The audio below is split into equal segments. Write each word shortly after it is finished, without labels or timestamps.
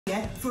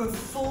for a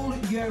full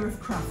year of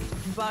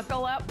craft.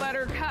 Buckle up,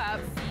 Buttercup.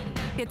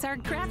 It's our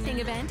crafting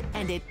event,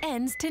 and it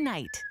ends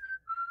tonight.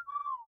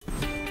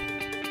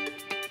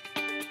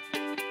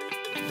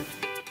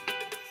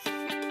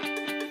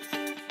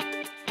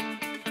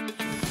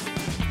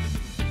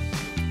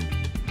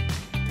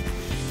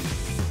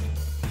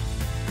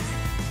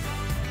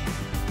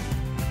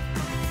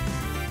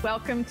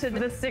 Welcome to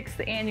the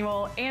 6th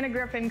annual Anna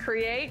Griffin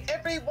Create.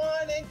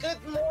 Everyone, and good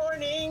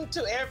morning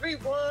to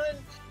everyone.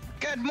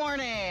 Good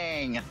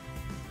morning.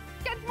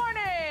 Good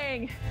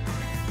morning.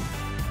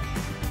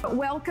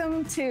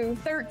 Welcome to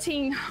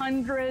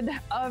 1,300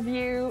 of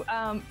you,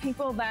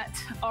 people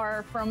that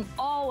are from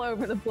all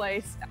over the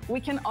place. We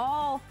can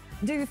all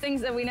do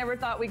things that we never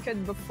thought we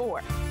could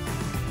before.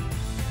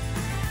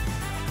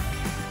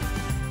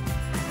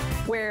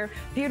 Where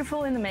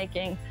beautiful in the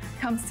making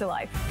comes to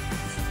life.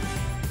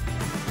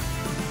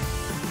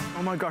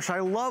 Oh my gosh, I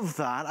love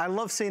that. I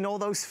love seeing all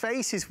those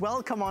faces.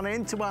 Welcome on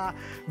into our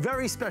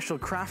very special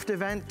craft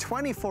event.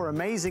 24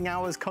 amazing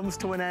hours comes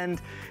to an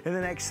end in the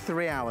next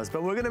 3 hours,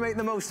 but we're gonna make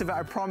the most of it,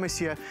 I promise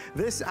you.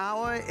 This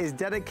hour is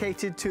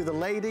dedicated to the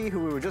lady who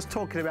we were just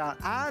talking about,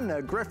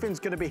 Anna Griffin's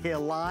gonna be here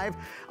live.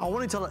 I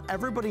wanted to let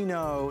everybody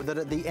know that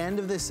at the end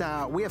of this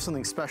hour, we have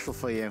something special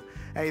for you.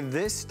 A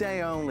this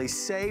day only,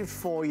 saved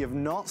for you, have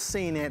not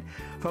seen it.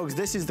 Folks,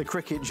 this is the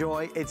Cricut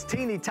Joy. It's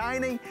teeny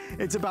tiny.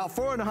 It's about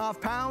 4.5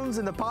 pounds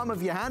in the palm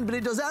of your hand, but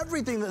it does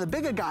everything that the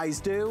bigger guys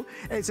do.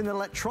 It's an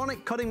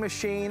electronic cutting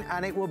machine,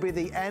 and it will be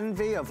the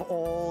envy of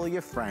all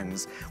your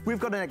friends. We've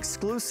got an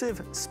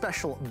exclusive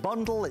special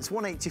bundle. It's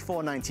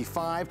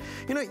 $184.95.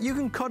 You know, you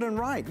can cut and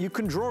write. You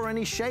can draw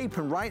any shape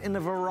and write in a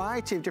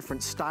variety of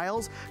different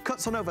styles.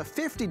 Cuts on over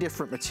 50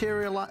 different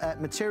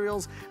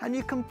materials, and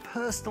you can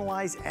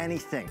personalize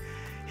anything.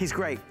 He's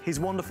great, he's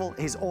wonderful,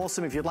 he's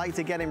awesome. If you'd like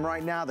to get him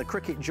right now, the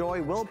Cricut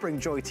Joy will bring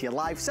joy to your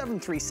life.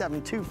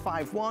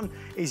 737-251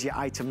 is your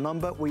item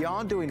number. We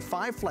are doing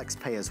 5 flex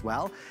pay as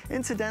well.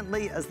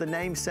 Incidentally, as the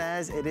name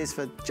says, it is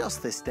for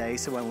just this day,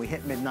 so when we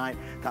hit midnight,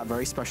 that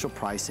very special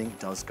pricing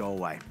does go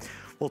away.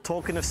 Well,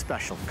 talking of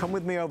special, come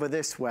with me over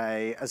this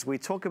way as we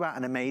talk about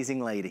an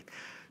amazing lady.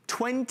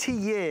 20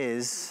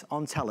 years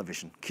on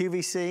television,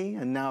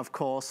 QVC, and now, of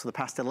course, for the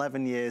past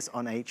 11 years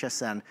on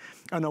HSN,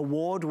 an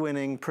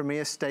award-winning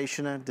premier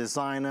stationer,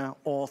 designer,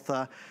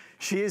 author.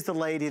 She is the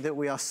lady that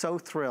we are so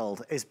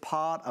thrilled is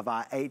part of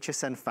our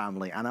HSN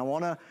family. And I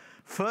want to,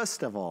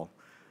 first of all,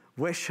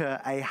 wish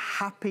her a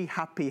happy,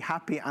 happy,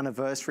 happy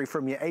anniversary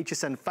from your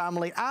HSN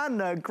family.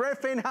 Anna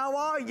Griffin, how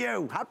are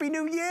you? Happy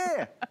New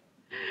Year!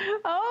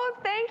 Oh,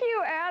 thank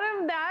you,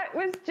 Adam. That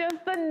was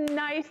just the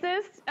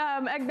nicest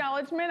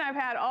acknowledgement I've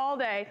had all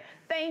day.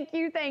 Thank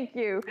you, thank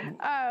you.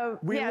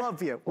 We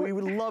love you. We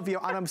love you.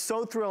 And I'm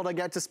so thrilled I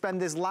get to spend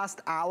this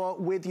last hour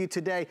with you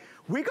today.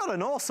 We got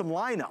an awesome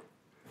lineup.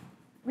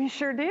 We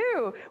sure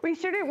do. We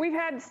sure do. We've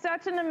had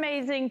such an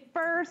amazing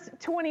first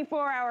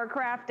 24-hour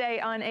craft day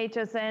on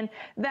HSN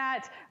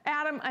that,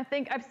 Adam, I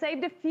think I've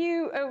saved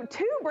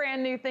two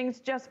brand new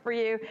things just for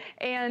you.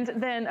 And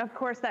then, of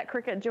course, that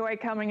Cricut Joy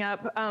coming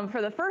up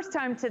for the first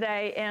time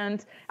today.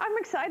 And I'm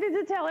excited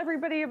to tell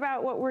everybody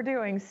about what we're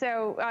doing.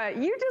 So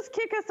you just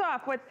kick us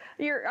off with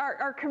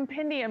our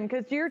compendium,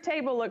 because your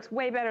table looks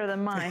way better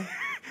than mine.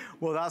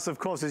 Well, that's, of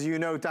course, as you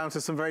know, down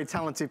to some very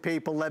talented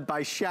people led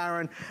by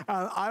Sharon.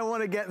 I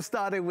want to get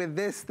started with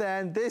this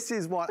then. This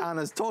is what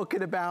Anna's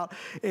talking about.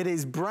 It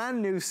is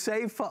brand new,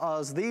 saved for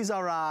us. These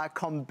are our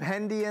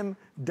compendium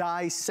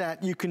die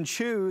set. You can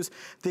choose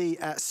the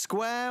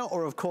square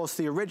or, of course,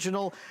 the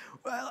original.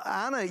 Well,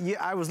 Anna,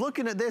 I was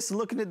looking at this,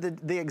 looking at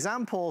the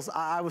examples.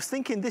 I was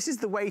thinking this is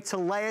the way to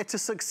layer to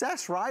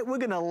success, right? We're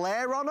going to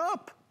layer on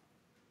up.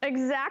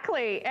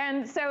 Exactly.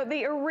 And so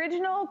the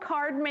original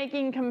card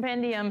making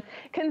compendium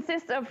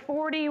consists of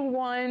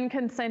 41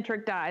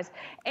 concentric dies,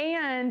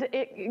 and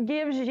it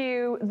gives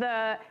you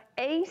the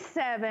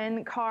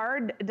A7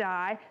 card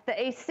die, the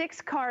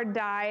A6 card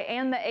die,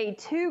 and the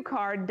A2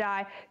 card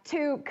die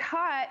to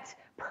cut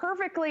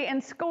perfectly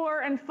and score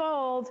and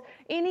fold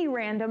any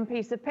random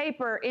piece of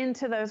paper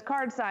into those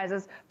card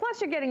sizes. Plus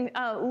you're getting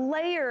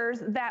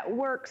layers that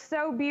work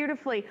so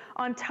beautifully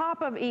on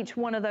top of each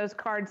one of those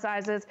card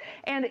sizes,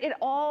 and it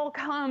all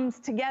comes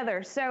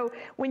together. So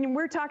when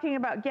we're talking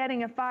about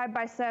getting a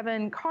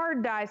 5x7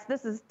 card dice,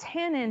 this is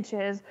 10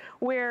 inches,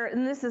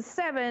 and this is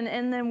 7,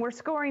 and then we're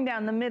scoring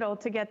down the middle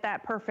to get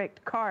that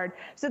perfect card.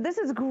 So this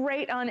is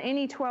great on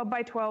any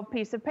 12x12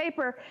 piece of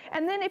paper.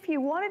 And then if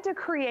you wanted to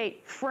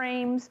create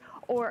frames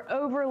or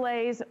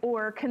overlays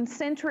or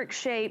concentric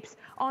shapes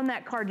on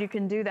that card, you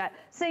can do that.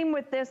 Same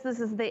with this. This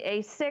is the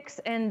A6,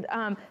 and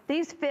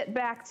these fit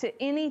back to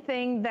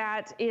anything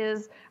that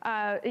is,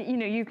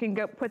 you can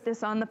go put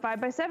this on the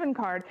 5x7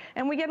 card.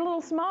 And we get a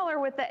little smaller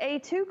with the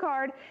A2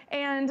 card,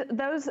 and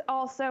those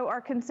also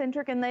are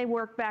concentric, and they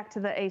work back to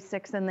the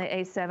A6 and the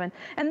A7.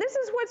 And this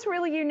is what's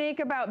really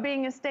unique about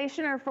being a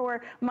stationer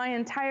for my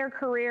entire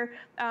career.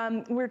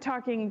 We're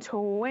talking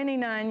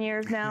 29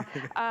 years now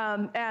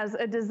as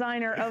a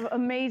designer of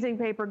amazing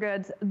paper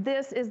goods.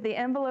 This is the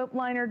envelope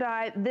liner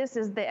die, this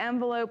is the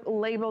envelope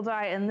label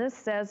die, and this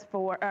says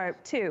for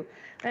 2.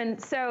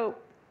 And so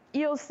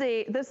you'll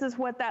see, this is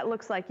what that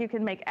looks like. You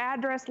can make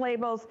address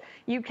labels,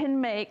 you can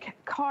make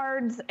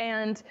cards,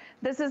 and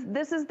this is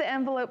the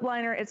envelope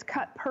liner. It's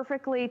cut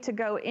perfectly to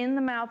go in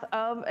the mouth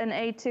of an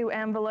A2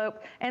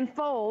 envelope and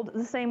fold,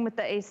 the same with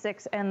the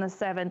A6 and the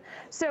 7.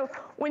 So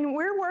when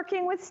we're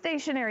working with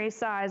stationery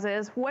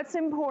sizes, what's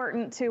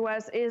important to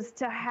us is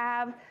to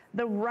have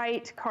the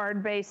right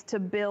card base to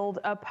build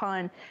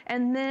upon.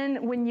 And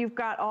then when you've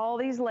got all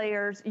these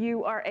layers,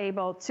 you are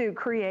able to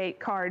create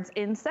cards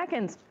in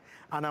seconds.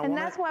 And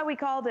that's why we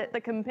called it the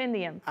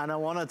compendium. And I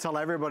want to tell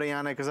everybody,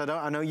 Anna, because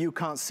I know you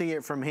can't see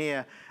it from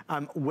here,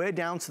 we're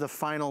down to the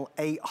final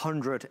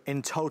 800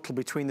 in total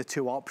between the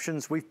two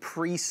options. We've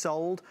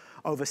pre-sold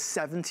over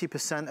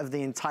 70% of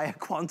the entire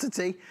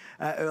quantity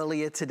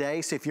earlier today.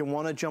 So if you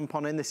want to jump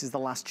on in, this is the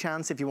last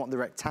chance. If you want the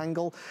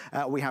rectangle,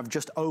 we have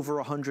just over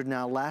 100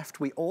 now left.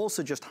 We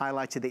also just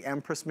highlighted the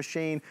Empress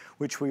machine,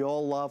 which we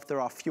all love.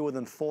 There are fewer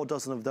than 4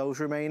 dozen of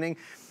those remaining.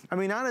 I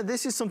mean, Anna,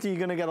 this is something you're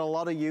going to get a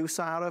lot of use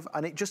out of,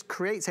 and it just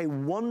creates a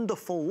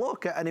wonderful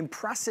look, an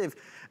impressive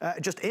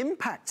just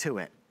impact to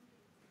it.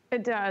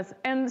 It does.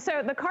 And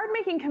so the card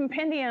making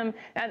compendium,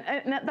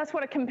 and that's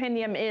what a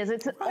compendium is.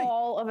 It's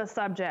all of a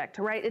subject,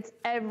 right? It's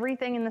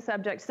everything in the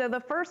subject. So the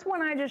first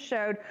one I just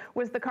showed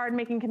was the card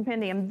making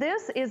compendium.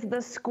 This is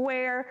the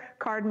square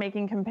card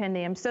making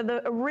compendium. So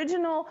the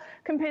original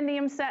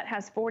compendium set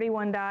has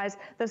 41 dies.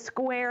 The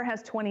square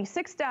has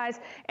 26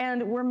 dies.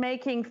 And we're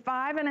making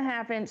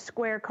 5.5-inch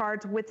square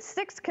cards with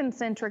 6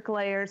 concentric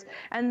layers.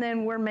 And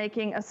then we're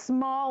making a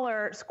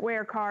smaller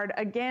square card,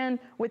 again,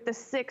 with the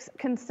 6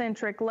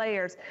 concentric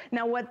layers.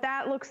 Now what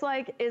that looks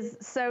like is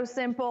so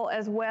simple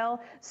as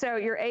well. So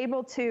you're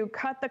able to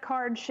cut the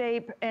card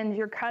shape and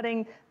you're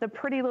cutting the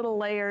pretty little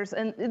layers.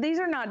 And these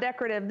are not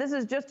decorative. This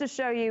is just to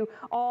show you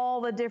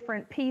all the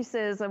different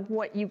pieces of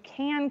what you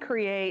can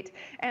create.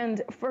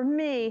 And for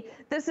me,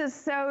 this is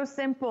so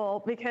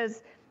simple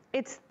because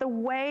it's the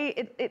way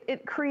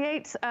it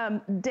creates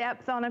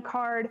depth on a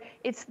card.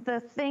 It's the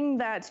thing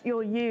that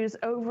you'll use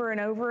over and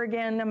over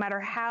again, no matter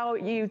how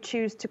you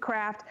choose to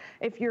craft.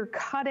 If you're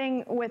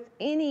cutting with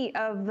any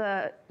of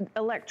the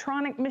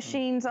electronic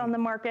machines on the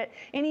market,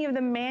 any of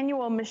the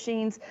manual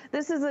machines,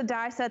 this is a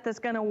die set that's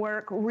going to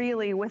work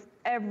really with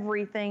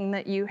everything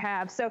that you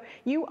have. So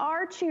you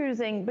are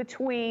choosing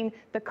between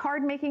the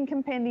card making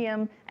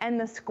compendium and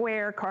the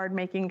square card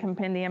making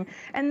compendium.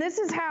 And this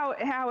is how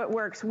it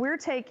works. We're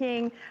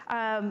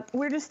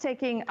just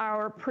taking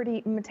our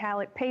pretty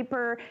metallic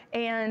paper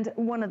and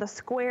one of the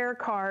square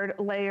card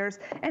layers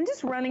and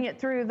just running it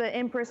through the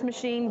Empress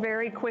machine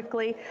very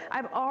quickly.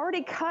 I've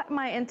already cut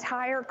my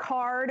entire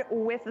card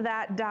with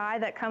that die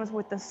that comes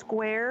with the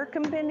square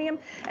compendium.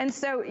 And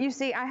so you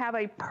see I have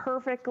a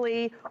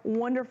perfectly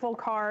wonderful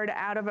card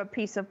out of a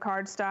piece of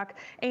cardstock,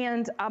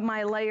 and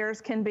my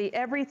layers can be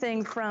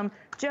everything from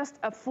just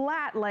a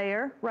flat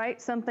layer, right?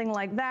 Something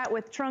like that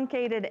with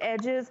truncated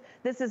edges.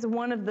 This is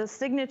one of the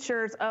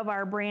signatures of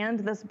our brand,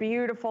 this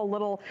beautiful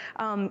little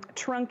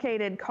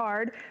truncated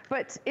card.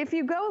 But if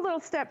you go a little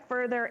step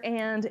further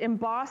and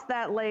emboss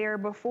that layer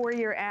before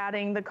you're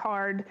adding the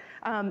card,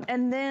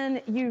 and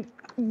then you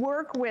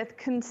work with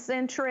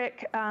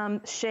concentric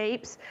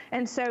shapes,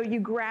 and so you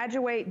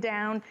graduate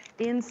down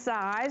in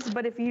size.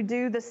 But if you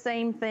do the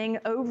same thing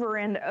over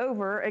and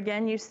over,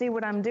 again, you see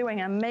what I'm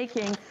doing. I'm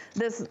making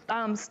this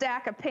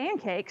stack of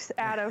pancakes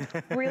out of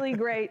really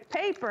great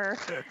paper,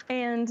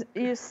 and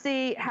you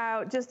see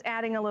how just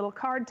adding a little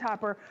card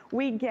topper,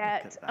 we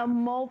get a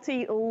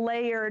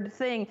multi-layered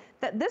thing.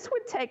 That this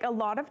would take a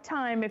lot of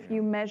time if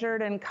you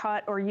measured and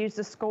cut or used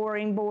a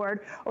scoring board,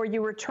 or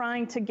you were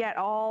trying to get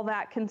all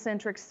that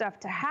concentric stuff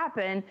to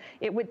happen.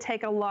 It would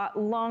take a lot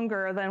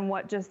longer than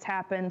what just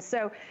happened.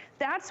 So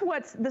that's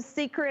what's the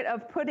secret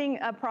of putting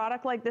a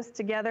product like this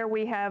together.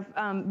 We have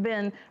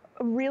been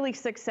really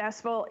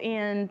successful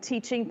in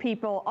teaching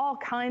people all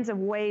kinds of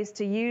ways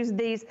to use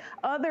these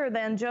other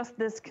than just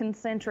this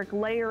concentric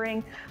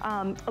layering,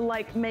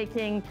 like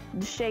making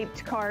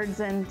shaped cards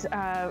and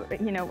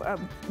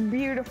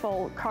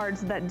beautiful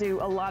cards that do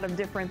a lot of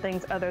different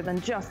things other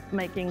than just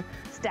making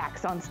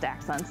stacks on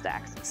stacks on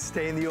stacks.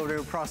 Stay in the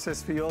ordering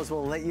process for yours.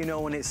 We'll let you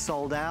know when it's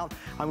sold out.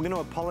 I'm going to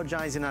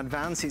apologize in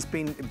advance. It's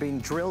been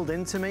drilled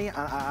into me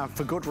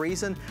for good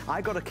reason. I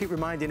got to keep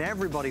reminding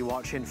everybody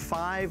watching,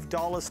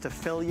 $5 to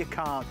fill your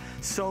cart.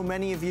 So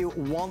many of you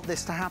want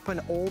this to happen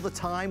all the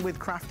time with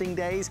crafting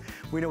days.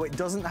 We know it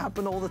doesn't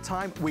happen all the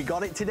time. We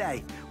got it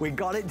today. We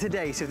got it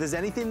today. So if there's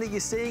anything that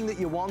you're seeing that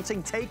you're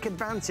wanting, take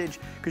advantage,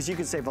 because you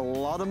can save a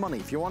lot of money.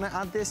 If you want to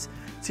add this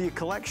to your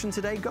collection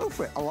today, go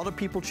for it. A lot of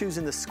people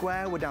choosing the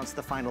square. We're down to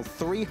the final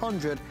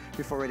 300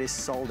 before it is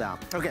sold out.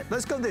 Okay,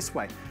 let's go this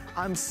way.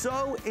 I'm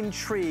so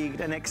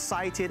intrigued and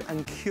excited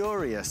and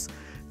curious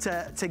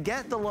to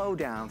get the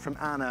lowdown from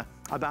Anna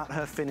about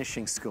her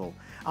finishing school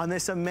and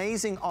this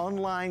amazing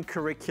online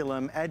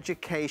curriculum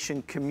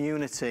education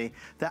community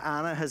that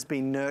Anna has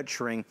been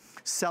nurturing,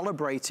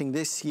 celebrating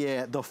this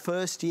year, the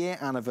first year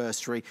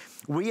anniversary.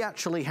 We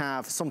actually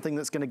have something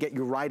that's going to get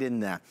you right in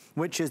there,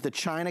 which is the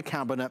China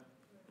cabinet.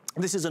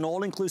 This is an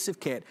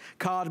all-inclusive kit,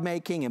 card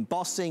making,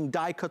 embossing,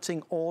 die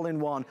cutting, all in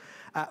one.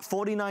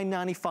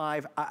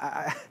 $49.95.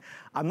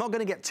 I'm not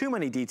gonna get too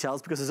many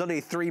details because there's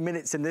only 3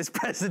 minutes in this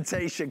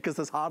presentation because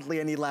there's hardly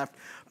any left.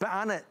 But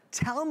Anna,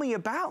 tell me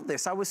about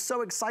this. I was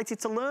so excited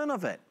to learn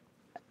of it.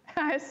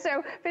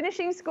 So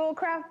Finishing School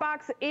Craft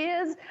Box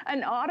is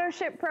an auto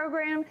ship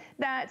program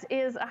that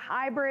is a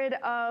hybrid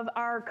of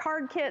our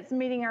card kits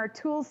meeting our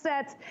tool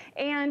sets,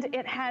 and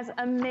it has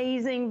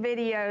amazing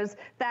videos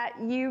that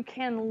you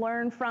can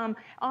learn from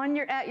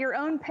at your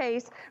own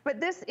pace.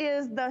 But this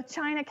is the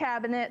China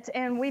cabinet,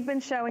 and we've been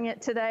showing it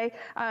today.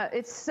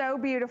 It's so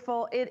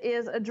beautiful. It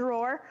is a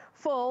drawer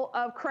full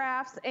of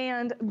crafts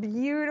and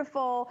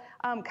beautiful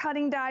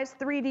cutting dies,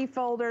 3D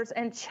folders,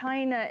 and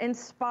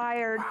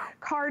China-inspired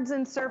cards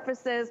and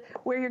surfaces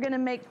where you're going to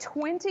make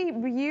 20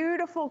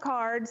 beautiful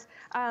cards.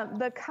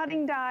 The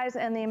cutting dies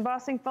and the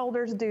embossing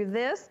folders do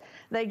this.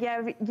 They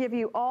give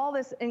you all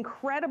this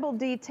incredible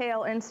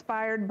detail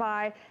inspired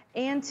by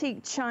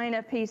antique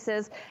China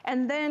pieces.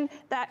 And then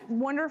that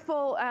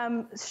wonderful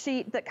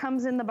sheet that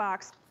comes in the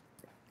box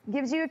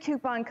gives you a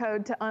coupon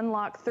code to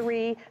unlock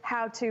 3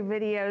 how-to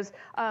videos,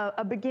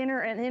 a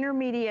beginner, an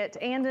intermediate,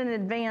 and an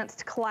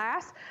advanced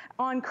class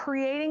on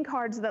creating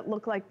cards that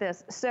look like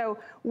this. So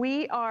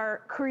we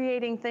are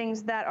creating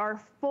things that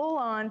are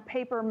full-on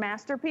paper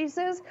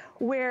masterpieces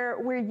where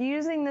we're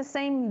using the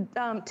same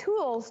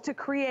tools to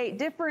create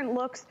different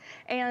looks,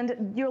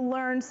 and you'll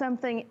learn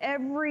something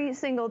every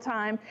single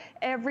time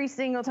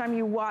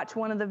you watch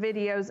one of the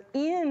videos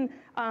in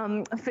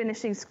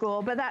Finishing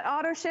School. But that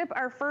auto ship,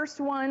 our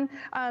first one,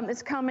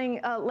 is coming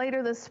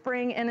later this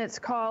spring, and it's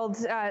called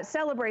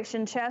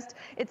Celebration Chest.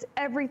 It's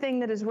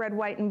everything that is red,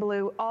 white, and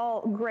blue,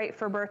 all great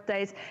for birthdays.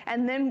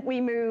 And then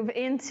we move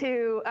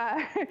into,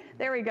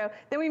 there we go.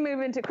 Then we move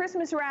into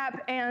Christmas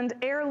wrap and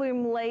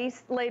heirloom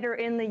lace later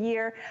in the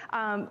year.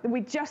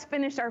 We just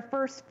finished our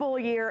first full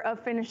year of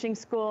Finishing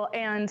School,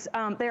 and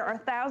there are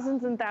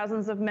thousands and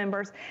thousands of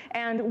members,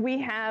 and we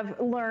have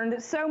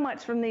learned so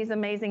much from these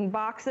amazing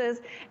boxes.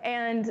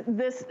 And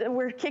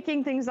we're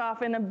kicking things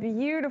off in a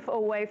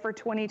beautiful way for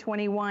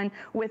 2021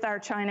 with our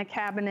China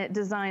cabinet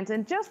designs.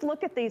 And just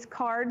look at these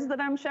cards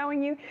that I'm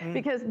showing you,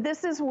 because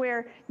this is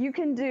where you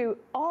can do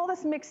all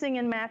this mixing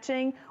and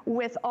matching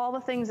with all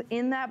the things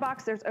in that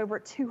box. There's over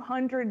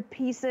 200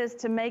 pieces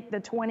to make the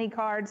 20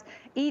 cards,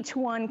 each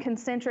one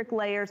concentric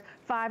layers,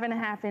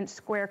 5.5-inch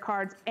square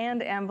cards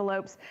and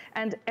envelopes,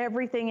 and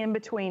everything in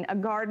between, a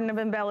garden of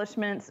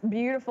embellishments,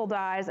 beautiful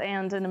dies,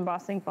 and an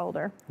embossing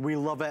folder. We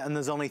love it, and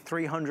there's only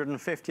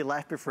 350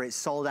 left before it's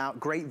sold out.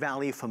 Great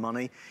value for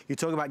money. You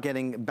talk about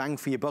getting bang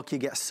for your buck. You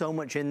get so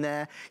much in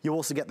there. You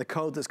also get the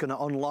code that's going to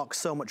unlock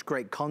so much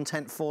great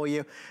content for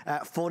you.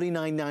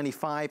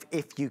 $49.95.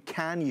 If you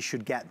can, you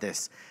should get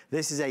this.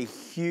 This is a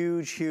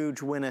huge,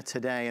 huge winner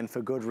today, and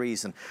for good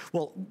reason.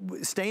 Well,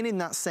 staying in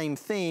that same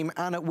theme,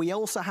 Anna, we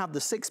also have the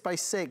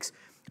 6x6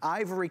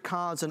 ivory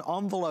cards and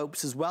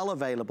envelopes as well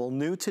available.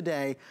 New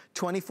today,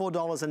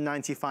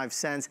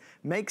 $24.95.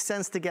 Makes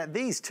sense to get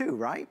these too,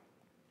 right?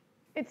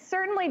 It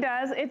certainly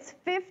does. It's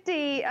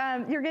 50,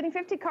 you're getting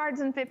 50 cards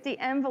and 50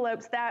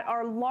 envelopes that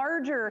are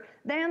larger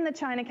than the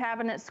China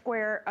cabinet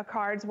square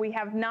cards. We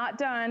have not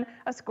done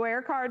a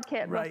square card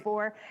kit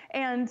before.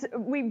 And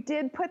we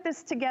did put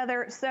this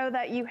together so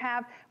that you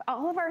have,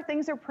 all of our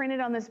things are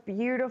printed on this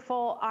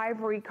beautiful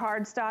ivory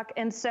cardstock.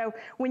 And so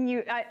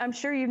when I'm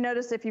sure you've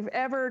noticed if you've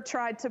ever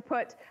tried to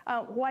put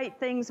white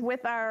things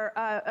with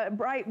our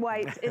bright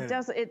whites,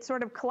 it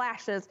sort of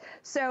clashes.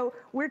 So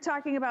we're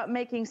talking about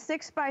making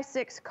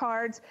 6x6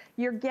 cards.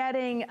 You're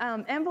getting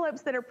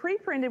envelopes that are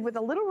pre-printed with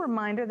a little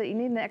reminder that you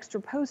need an extra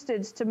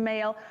postage to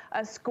mail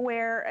a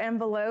square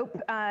envelope,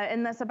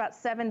 and that's about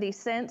 70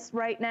 cents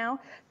right now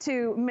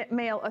to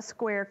mail a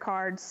square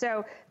card.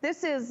 So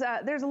this is,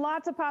 there's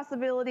lots of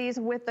possibilities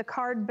with the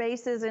card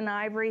bases in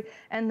ivory,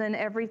 and then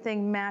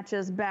everything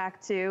matches back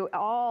to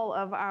all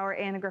of our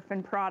Anna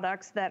Griffin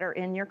products that are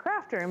in your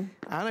craft room.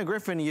 Anna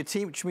Griffin, you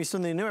teach me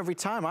something new every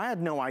time. I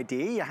had no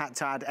idea you had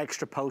to add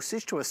extra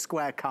postage to a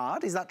square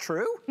card. Is that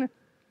true?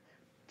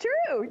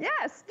 True,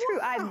 yes, true.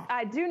 Wow.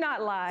 I do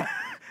not lie.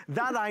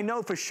 That I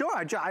know for sure.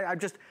 I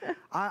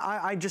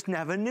just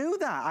never knew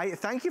that.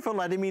 Thank you for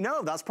letting me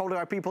know. That's probably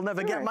why people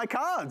never get my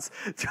cards.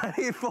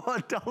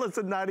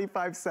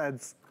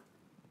 $24.95.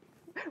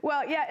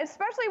 Well, yeah,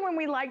 especially when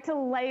we like to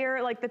layer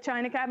like the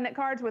China cabinet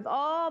cards with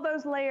all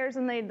those layers,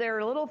 and they're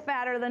a little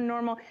fatter than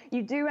normal.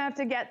 You do have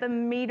to get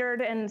them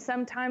metered, and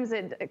sometimes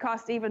it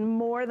costs even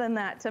more than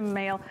that to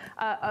mail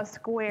a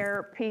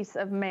square piece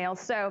of mail.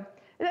 So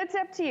That's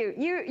up to you.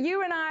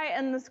 You and I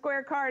and the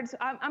square cards,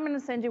 I'm going to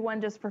send you one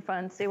just for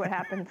fun, see what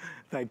happens.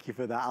 Thank you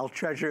for that. I'll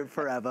treasure it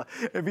forever.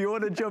 If you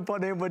want to jump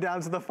on in, we're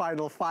down to the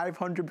final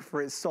 500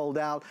 before it's sold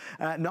out.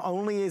 Not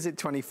only is it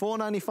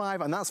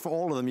 $24.95, and that's for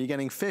all of them. You're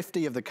getting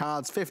 50 of the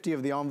cards, 50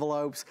 of the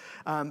envelopes,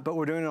 but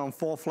we're doing it on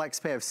 4 flex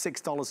pay of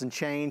 $6 and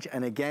change.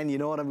 And again, you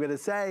know what I'm going to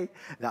say?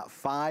 That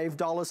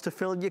 $5 to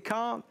fill your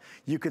cart.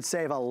 You could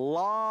save a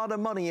lot of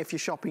money if you're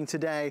shopping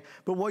today.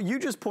 But what you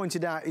just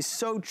pointed out is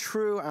so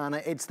true,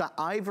 Anna. It's that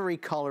ivory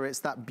color, it's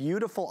that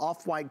beautiful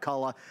off-white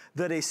color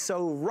that is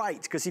so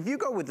right. Because if you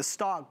go with the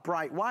stark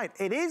bright white,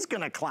 it is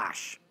going to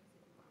clash.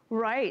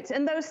 Right,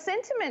 and those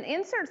sentiment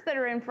inserts that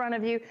are in front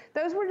of you,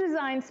 those were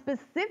designed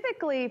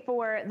specifically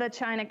for the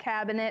China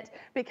cabinet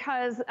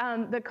because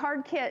the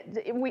card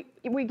kit,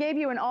 we gave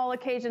you an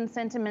all-occasion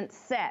sentiment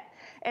set.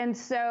 And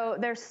so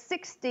there's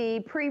 60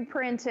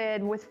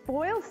 pre-printed with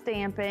foil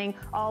stamping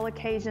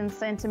all-occasion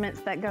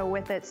sentiments that go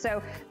with it.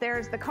 So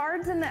there's the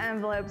cards in the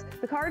envelopes,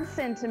 the card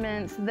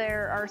sentiments,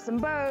 there are some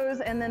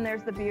bows, and then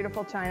there's the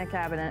beautiful China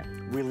cabinet.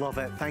 We love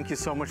it. Thank you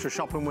so much for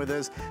shopping with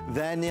us.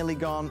 They're nearly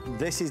gone.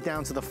 This is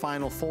down to the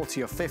final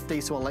 40 or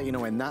 50, so I'll let you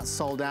know when that's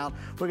sold out.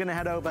 We're going to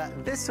head over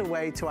this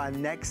away to our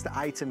next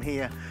item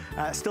here.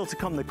 Still to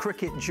come, the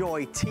Cricut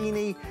Joy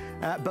Teeny,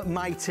 but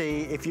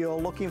mighty. If you're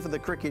looking for the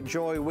Cricut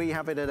Joy, we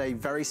have it at a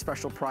very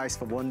special price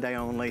for one day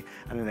only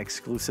and an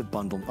exclusive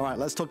bundle. All right,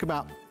 let's talk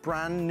about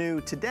brand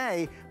new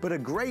today, but a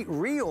great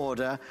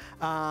reorder.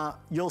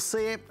 You'll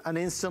see it and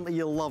instantly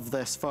you'll love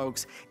this,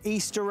 folks.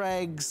 Easter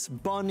eggs,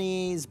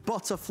 bunnies,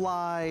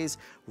 butterflies,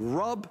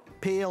 rub,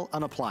 peel,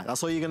 and apply.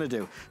 That's all you're gonna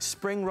do.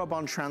 Spring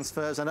rub-on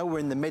transfers. I know we're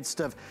in the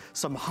midst of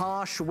some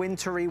harsh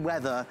wintry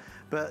weather,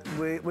 but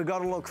we've got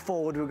to look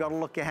forward. We've got to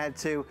look ahead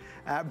to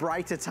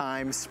brighter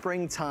times,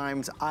 spring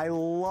times. I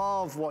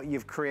love what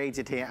you've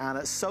created here,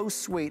 Anna. So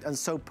sweet and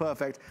so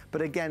perfect,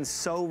 but again,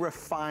 so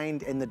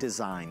refined in the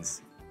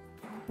designs.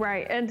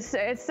 Right, and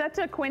it's such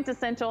a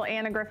quintessential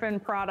Anna Griffin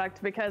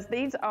product because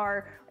these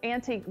are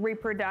antique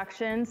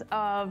reproductions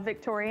of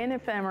Victorian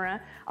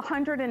ephemera,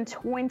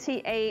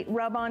 128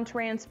 rub-on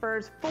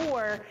transfers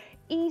for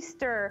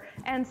Easter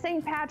and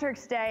St.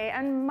 Patrick's Day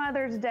and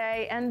Mother's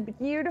Day and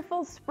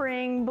beautiful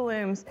spring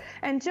blooms.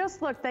 And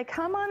just look, they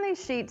come on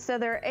these sheets, so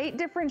there are 8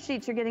 different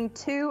sheets. You're getting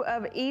 2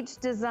 of each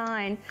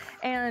design.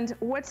 And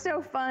what's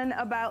so fun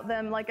about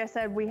them, like I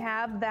said, we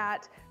have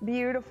that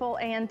beautiful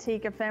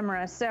antique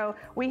ephemera. So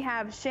we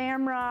have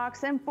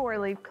shamrocks and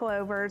 4-leaf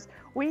clovers.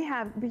 We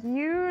have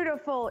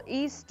beautiful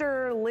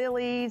Easter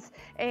lilies,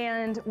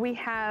 and we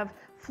have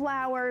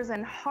flowers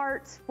and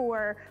hearts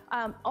for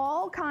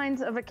all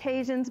kinds of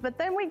occasions, but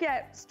then we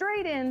get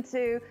straight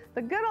into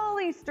the good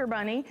old Easter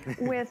bunny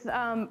with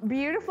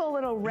beautiful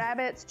little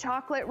rabbits,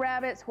 chocolate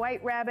rabbits,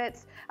 white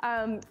rabbits.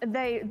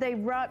 They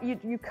rub,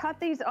 you cut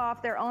these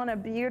off, they're on a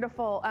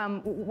beautiful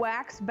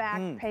wax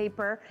back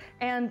paper,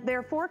 and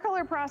they're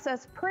 4-color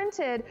process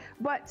printed,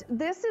 but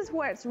this is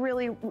what's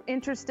really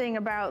interesting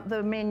about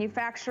the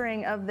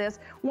manufacturing of this.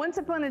 Once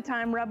upon a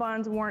time,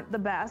 rub-ons weren't the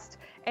best,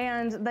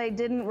 and they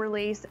didn't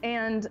release,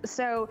 and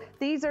so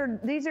these are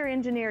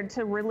engineered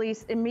to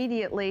release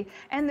immediately,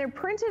 and they're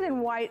printed in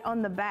white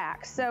on the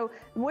back. So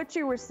what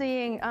you were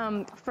seeing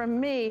from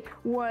me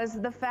was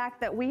the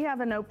fact that we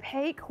have an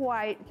opaque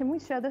white. Can we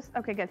show this?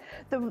 Okay, good.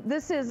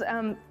 This is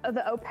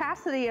the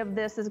opacity of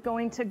this is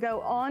going to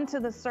go onto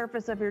the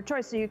surface of your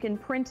choice, so you can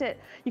print it.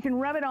 You can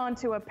rub it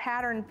onto a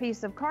patterned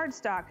piece of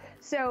cardstock,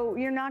 so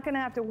you're not going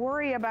to have to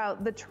worry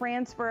about the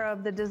transfer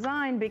of the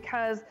design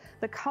because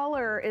the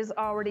color is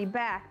already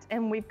backed,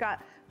 and we've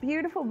got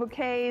beautiful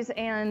bouquets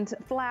and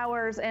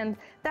flowers, and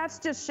that's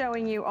just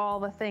showing you all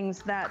the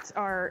things that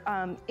are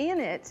in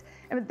it.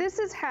 And this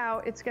is how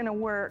it's going to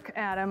work,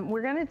 Adam.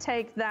 We're going to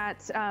take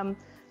that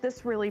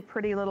this really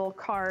pretty little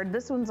card.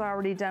 This one's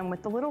already done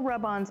with the little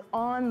rub-ons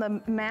on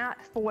the matte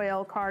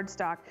foil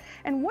cardstock.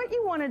 And what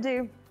you want to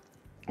do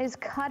is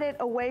cut it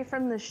away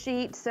from the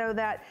sheet so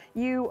that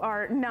you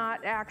are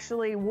not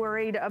actually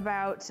worried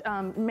about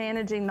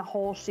managing the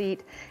whole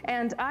sheet.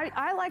 And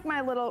I like my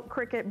little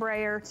Cricut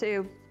brayer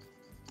to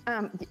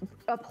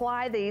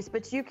apply these,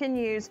 but you can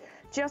use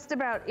just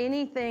about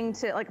anything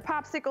to, like a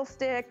popsicle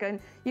stick, and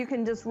you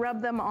can just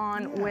rub them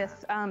on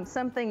with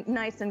something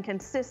nice and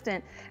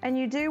consistent. And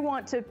you do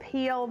want to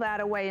peel that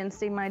away, and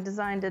see my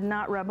design did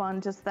not rub on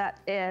just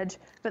that edge,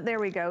 but there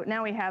we go.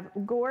 Now we have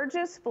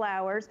gorgeous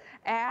flowers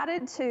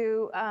added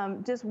to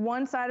just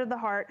one side of the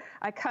heart.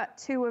 I cut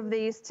 2 of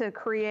these to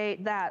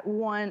create that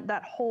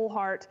whole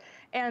heart.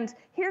 And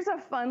here's a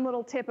fun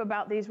little tip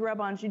about these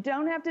rub-ons. You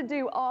don't have to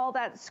do all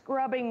that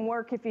scrubbing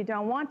work if you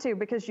don't want to,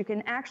 because you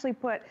can actually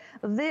put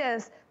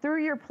this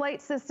through your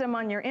plate system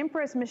on your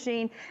impress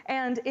machine,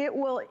 and it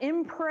will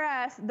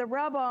impress the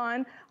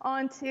rub-on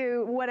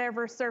onto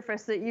whatever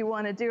surface that you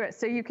want to do it.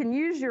 So you can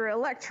use your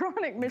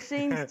electronic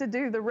machines to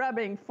do the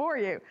rubbing for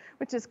you,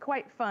 which is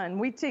quite fun.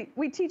 We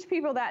teach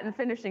people that in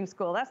finishing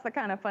school. That's the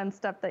kind of fun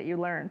stuff that you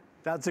learn.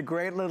 That's a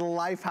great little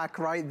life hack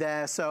right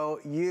there. So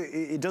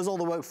it does all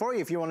the work for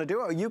you if you want to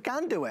do it, or you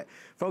can do it.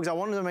 Folks, I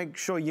wanted to make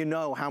sure you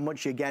know how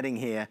much you're getting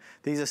here.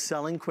 These are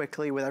selling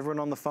quickly. With everyone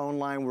on the phone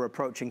line, we're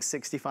approaching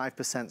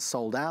 65%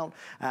 sold out.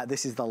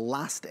 This is the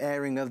last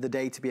airing of the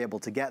day to be able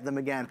to get them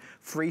again.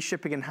 Free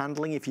shipping and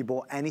handling if you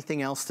bought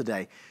anything else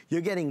today.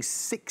 You're getting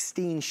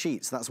 16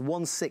 sheets. That's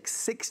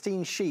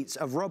 16 sheets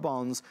of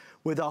rub-ons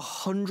with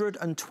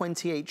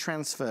 128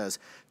 transfers,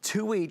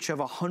 2 each of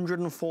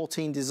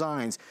 114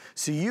 designs.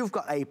 So you've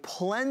got a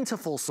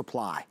plentiful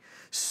supply.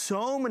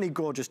 So many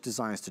gorgeous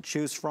designs to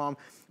choose from.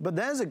 But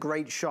there's a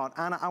great shot.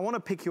 Anna, I want to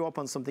pick you up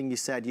on something you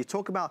said. You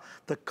talk about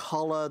the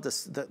color,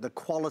 the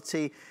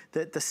quality,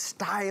 the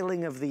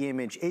styling of the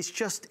image. It's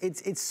just,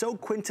 it's so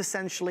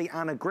quintessentially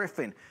Anna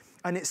Griffin.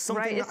 And it's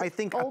something that I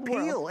think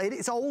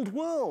it's old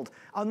world.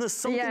 And there's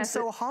something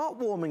so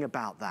heartwarming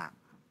about that.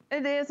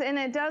 It is, and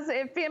it does,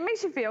 it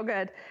makes you feel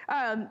good,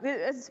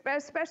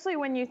 especially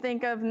when you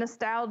think of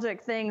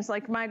nostalgic things.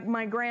 Like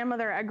my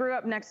grandmother, I grew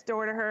up next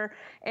door to her,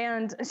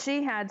 and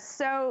she had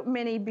so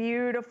many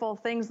beautiful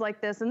things like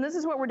this. And this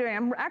is what we're doing.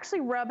 I'm actually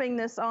rubbing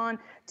this on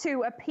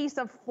to a piece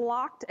of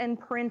flocked and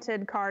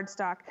printed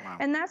cardstock. Wow.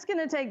 And that's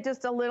gonna take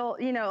just a little,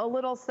 a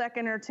little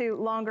second or two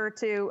longer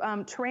to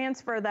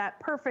transfer that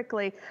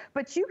perfectly.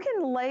 But you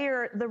can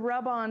layer the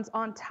rub-ons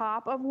on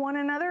top of one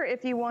another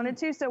if you wanted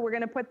to. So we're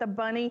gonna put the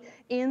bunny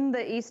in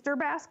the Easter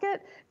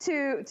basket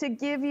to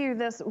give you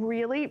this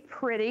really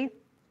pretty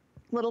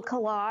little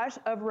collage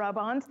of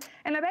rub-ons.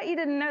 And I bet you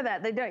didn't know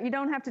that. You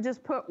don't have to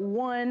just put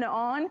one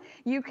on.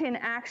 You can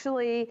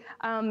actually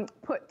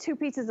put 2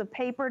 pieces of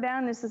paper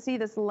down just to see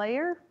this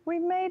layer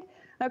we've made.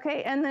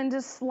 Okay, and then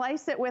just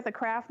slice it with a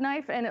craft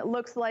knife, and it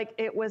looks like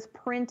it was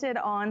printed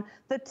on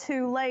the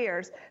 2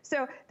 layers.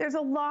 So there's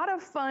a lot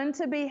of fun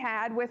to be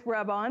had with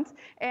rub-ons,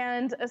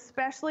 and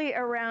especially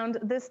around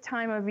this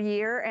time of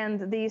year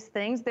and these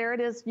things. There it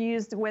is,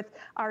 used with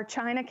our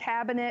china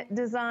cabinet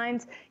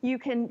designs. You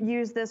can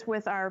use this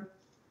with our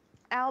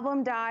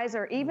album dies,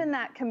 or even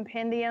that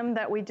compendium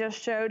that we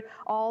just showed,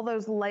 all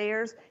those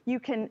layers. You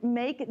can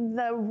make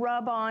the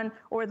rub-on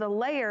or the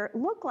layer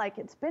look like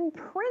it's been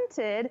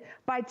printed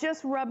by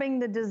just rubbing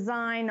the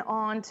design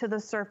onto the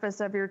surface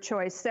of your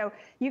choice. So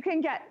you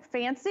can get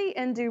fancy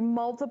and do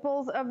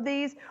multiples of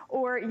these,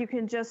 or you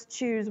can just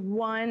choose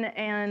one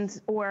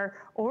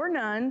or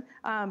none,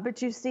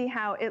 but you see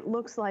how it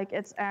looks like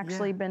it's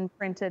actually been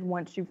printed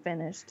once you've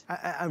finished.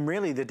 And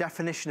really the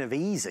definition of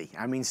easy.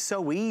 I mean,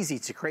 so easy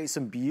to create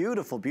some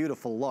beautiful,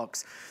 beautiful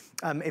looks.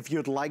 If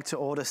you'd like to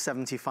order,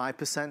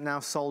 75% now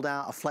sold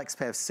out. A flex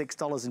pay of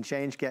 $6 and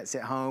change gets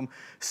it home.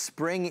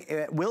 Spring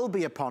will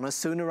be upon us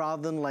sooner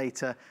rather than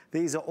later.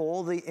 These are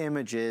all the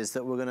images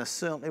that we're going to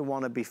certainly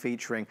want to be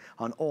featuring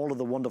on all of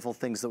the wonderful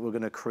things that we're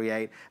going to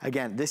create.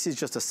 Again, this is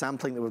just a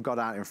sampling that we've got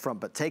out in front,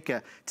 but take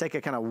a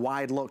kind of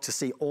wide look to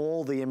see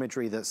all the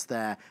imagery that's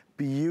there.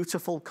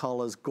 Beautiful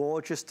colors,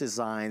 gorgeous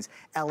designs,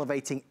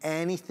 elevating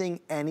anything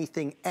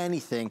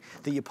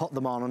that you put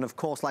them on. And of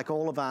course, like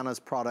all of Anna's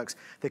products,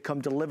 they come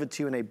delivered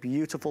to you in a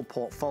beautiful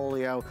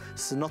portfolio,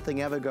 so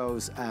nothing ever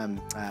goes,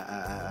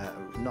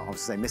 not to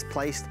say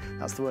misplaced,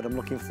 that's the word I'm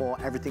looking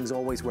for. Everything's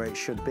always where it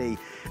should be.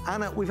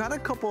 Anna, we've had a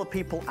couple of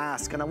people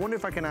ask, and I wonder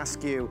if I can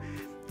ask you,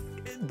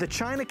 the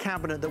china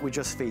cabinet that we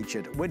just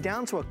featured, we're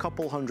down to a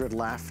couple hundred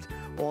left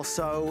or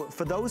so.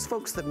 For those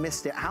folks that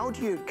missed it, how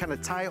do you kind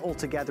of tie it all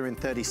together in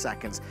 30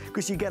 seconds?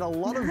 Because you get a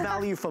lot of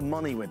value for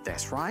money with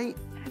this, right?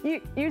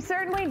 You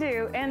certainly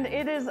do, and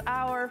it is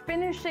our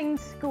finishing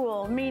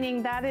school,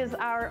 meaning that is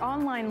our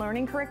online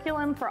learning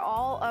curriculum for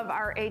all of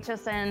our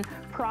HSN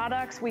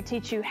products. We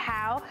teach you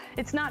how.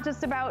 It's not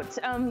just about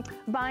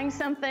buying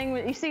something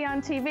that you see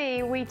on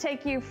TV. We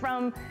take you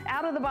from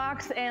out of the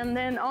box and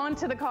then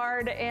onto the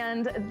card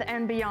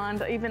and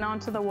beyond, even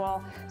onto the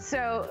wall.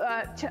 So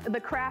the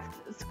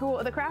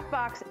craft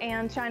box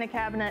and china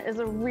cabinet is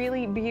a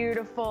really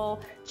beautiful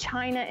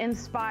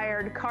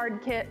china-inspired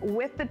card kit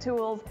with the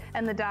tools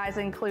and the dies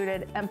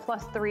included, and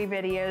plus 3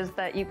 videos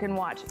that you can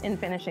watch in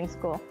finishing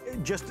school.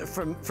 Just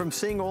from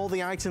seeing all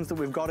the items that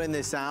we've got in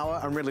this hour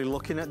and really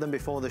looking at them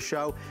before the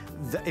show,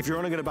 if you're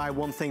only going to buy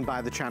one thing,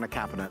 buy the china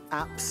cabinet.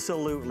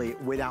 Absolutely,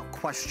 without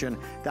question,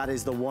 that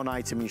is the one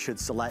item you should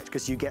select,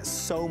 because you get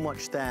so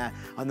much there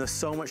and there's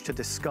so much to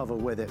discover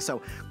with it.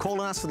 So call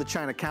and ask for the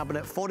china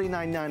cabinet,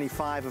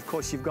 $49.95. Of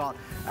course, you've got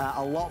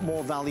a lot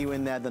more value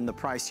in there than the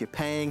price you're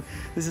paying.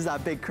 This is our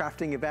big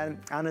crafting event.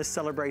 Anna's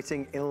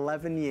celebrating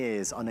 11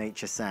 years on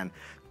HSN.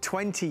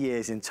 20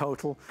 years in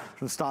total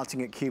from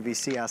starting at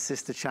QVC, our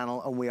sister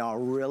channel, and we are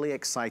really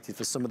excited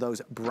for some of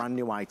those brand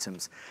new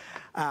items.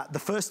 The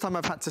first time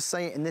I've had to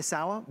say it in this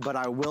hour, but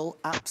I will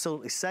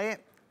absolutely say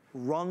it.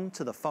 Run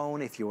to the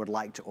phone if you would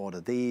like to order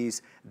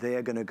these.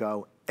 They're gonna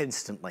go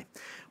instantly.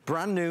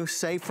 Brand new,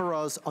 save for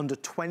us, under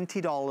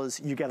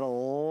 $20. You get a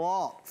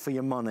lot for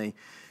your money.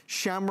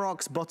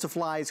 Shamrocks,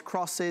 butterflies,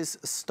 crosses,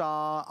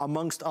 star,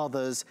 amongst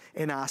others,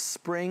 in our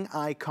spring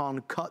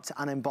icon cut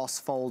and emboss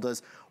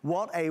folders.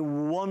 What a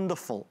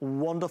wonderful,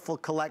 wonderful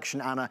collection,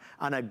 Anna,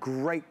 and a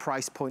great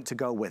price point to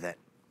go with it.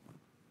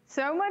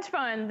 So much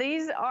fun.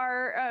 These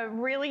are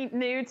really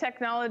new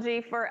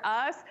technology for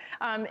us.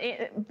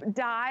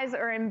 Dies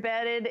are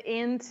embedded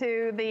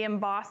into the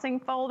embossing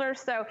folder,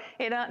 so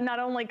it not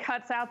only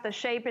cuts out the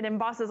shape, it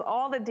embosses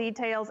all the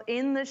details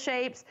in the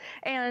shapes.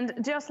 And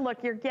just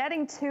look, you're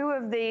getting 2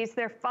 of these.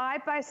 They're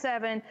 5 by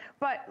 7,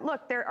 but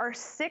look, there are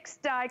 6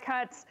 die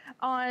cuts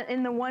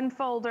in the one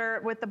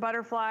folder with the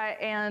butterfly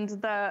and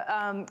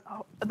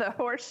the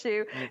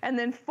horseshoe, and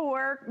then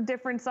 4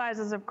 different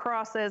sizes of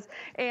crosses.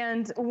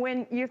 And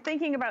when you're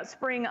thinking about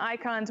spring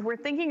icons, we're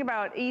thinking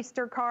about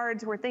Easter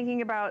cards, we're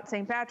thinking about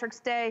St.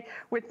 Patrick's Day,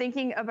 we're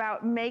thinking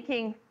about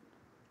making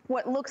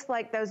what looks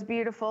like those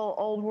beautiful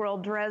old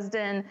world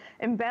Dresden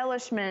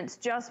embellishments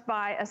just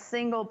by a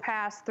single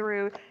pass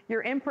through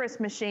your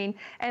impress machine.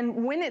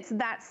 And when it's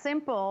that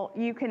simple,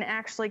 you can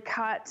actually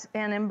cut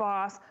and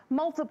emboss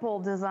multiple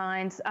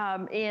designs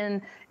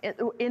in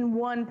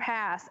one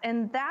pass.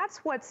 And that's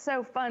what's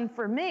so fun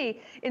for me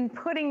in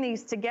putting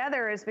these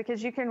together, is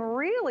because you can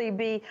really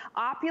be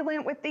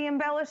opulent with the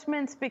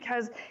embellishments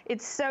because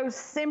it's so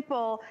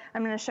simple.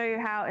 I'm going to show you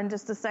how in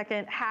just a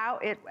second how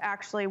it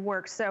actually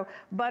works. So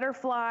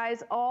butterflies,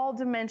 all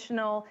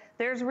dimensional.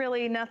 There's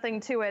really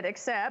nothing to it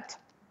except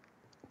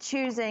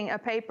choosing a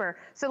paper.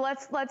 So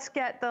let's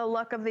get the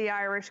luck of the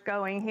Irish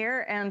going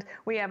here, and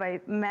we have a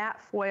matte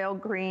foil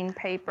green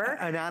paper.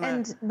 And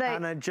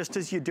Anna, just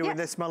as you're doing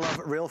this, my love,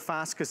 real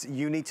fast, because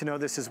you need to know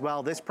this as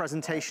well, this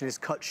presentation is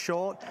cut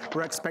short.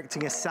 We're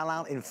expecting a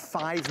sellout in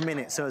 5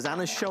 minutes. So as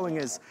Anna's showing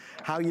us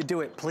how you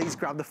do it, please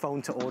grab the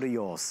phone to order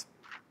yours.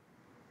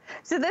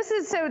 So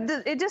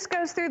it just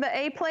goes through the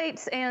A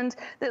plates, and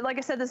like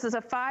I said, this is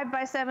a 5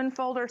 by 7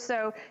 folder,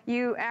 so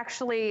you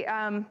actually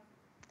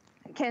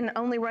can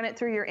only run it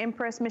through your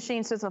impress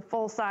machine, so it's a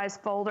full-size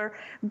folder.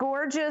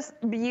 Gorgeous,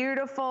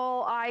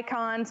 beautiful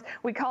icons.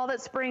 We called it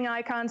spring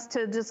icons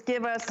to just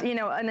give us, you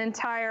know, an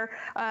entire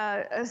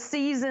a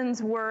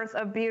season's worth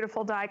of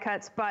beautiful die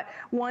cuts, but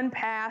one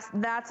pass,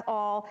 that's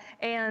all.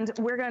 And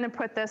we're going to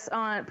put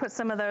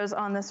some of those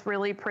on this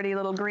really pretty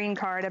little green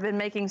card. I've been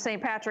making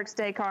St. Patrick's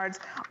Day cards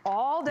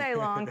all day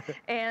long,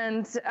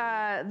 and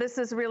this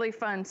is really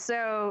fun.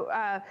 So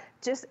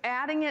just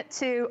adding it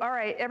to, all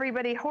right,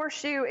 everybody,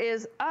 horseshoe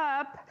is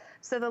up,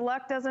 so the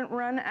luck doesn't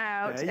run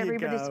out.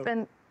 Everybody's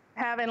been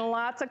having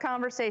lots of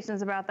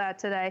conversations about that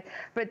today,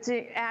 but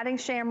adding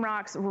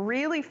shamrocks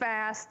really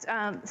fast.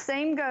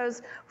 Same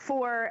goes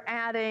for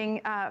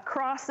adding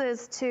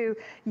crosses to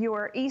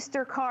your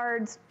Easter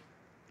cards,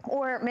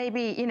 or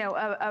maybe, you know,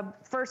 a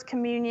first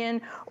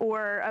communion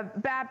or a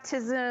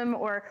baptism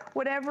or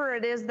whatever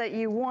it is that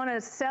you want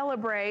to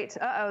celebrate.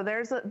 Uh-oh,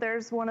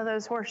 there's one of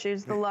those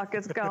horseshoes. The luck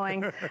is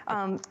going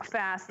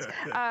fast.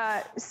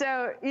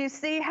 So you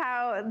see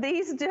how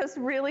these just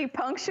really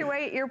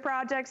punctuate your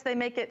projects. They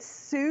make it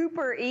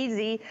super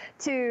easy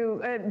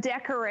to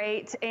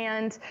decorate.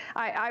 And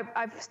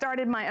I've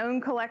started my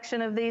own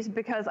collection of these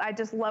because I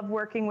just love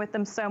working with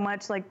them so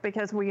much, like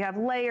because we have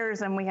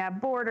layers and we have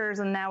borders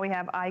and now we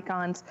have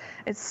icons.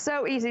 It's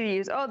so easy to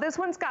use. Oh, this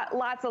one's got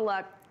lots of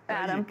luck,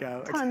 Adam. There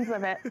you go. Tons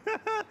of it.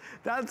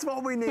 That's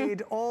what we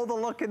need, all the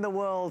luck in the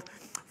world.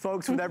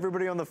 Folks, with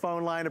everybody on the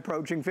phone line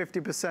approaching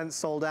 50%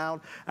 sold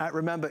out,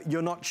 remember,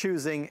 you're not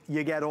choosing,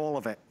 you get all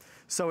of it.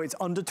 So it's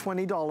under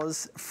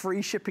 $20,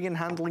 free shipping and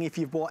handling if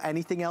you've bought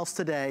anything else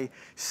today.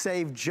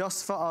 Save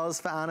just for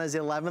us, for Anna's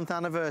 11th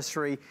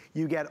anniversary.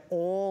 You get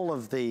all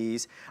of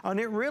these.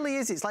 And it really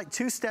is, it's like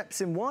 2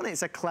 steps in one.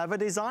 It's a clever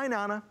design,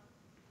 Anna.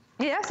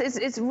 Yes,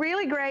 it's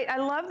really great. I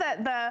love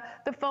that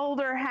the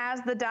folder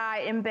has the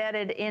die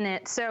embedded in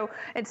it. So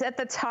it's at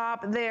the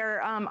top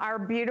there, our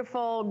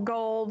beautiful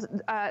gold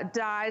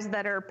dies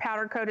that are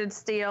powder coated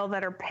steel,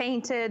 that are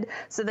painted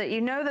so that you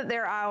know that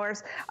they're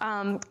ours.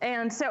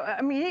 And so,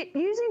 I mean,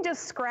 using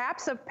just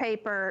scraps of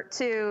paper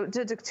to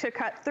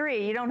cut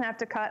 3, you don't have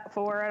to cut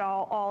 4 at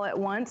all at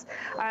once.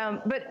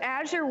 But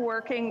as you're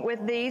working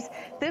with these,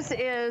 this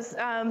is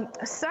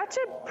such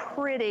a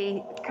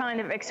pretty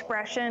kind of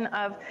expression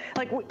of,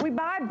 like, we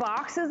buy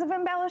boxes of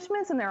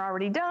embellishments and they're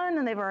already done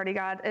and they've already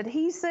got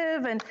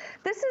adhesive, and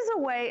this is a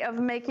way of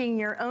making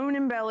your own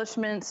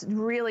embellishments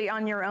really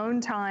on your own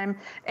time.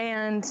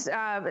 And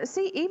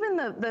see, even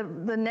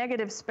the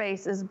negative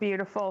space is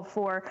beautiful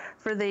for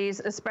these,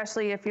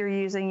 especially if you're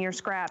using your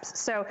scraps.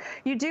 So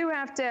you do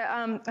have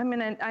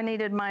to, I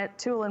needed my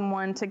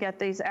tool-in-one to get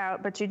these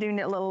out, but you do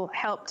need a little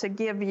help to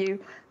give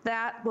you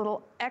that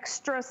little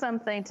extra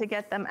something to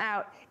get them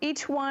out.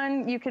 Each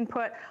one you can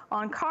put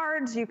on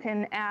cards, you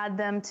can add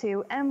them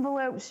to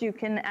envelopes, you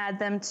can add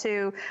them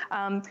to,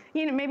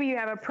 you know, maybe you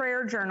have a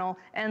prayer journal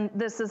and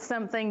this is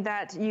something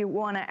that you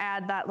want to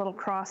add that little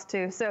cross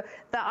to. So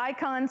the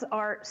icons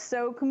are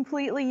so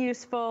completely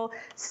useful,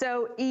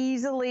 so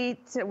easily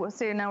to, we'll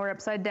see, now we're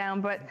upside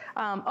down, but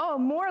oh,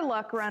 more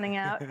luck running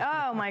out.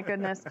 Oh my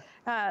goodness.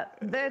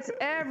 That's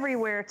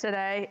everywhere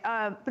today.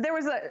 But there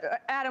was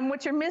Adam,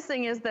 what you're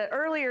missing is that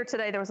earlier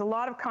today there was a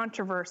lot of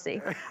controversy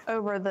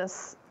over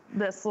this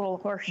little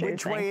horseshoe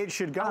Which way it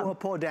should go,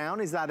 up or down,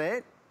 is that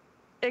it?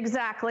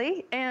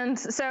 Exactly, and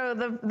so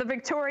the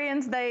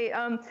Victorians, they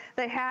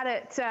had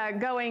it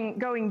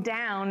going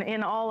down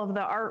in all of the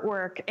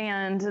artwork,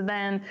 and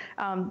then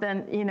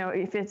you know,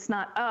 if it's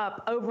not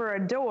up over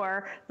a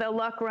door, the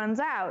luck runs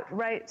out,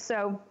 right?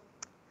 So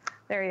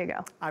there you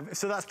go.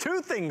 So that's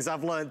two things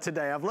I've learned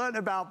today. I've learned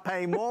about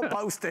paying more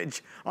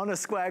postage on a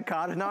square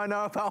card, and now I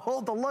know about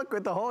all the luck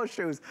with the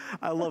horseshoes.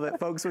 I love it,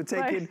 folks. We're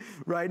taking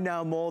right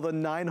now more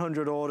than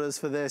 900 orders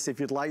for this.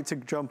 If you'd like to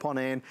jump on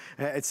in,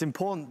 it's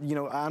important. You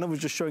know, Anna was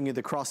just showing you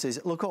the crosses.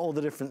 Look at all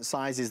the different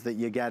sizes that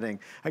you're getting.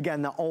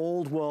 Again, the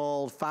old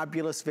world,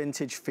 fabulous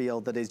vintage feel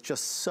that is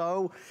just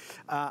so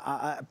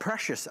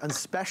precious and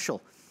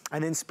special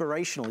and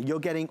inspirational.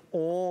 You're getting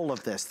all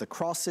of this, the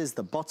crosses,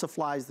 the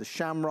butterflies, the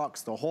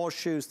shamrocks, the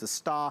horseshoes, the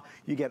star.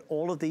 You get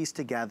all of these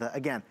together.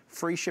 Again,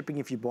 free shipping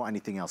if you bought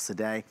anything else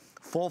today.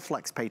 Full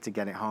flex pay to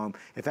get it home.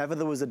 If ever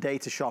there was a day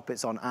to shop,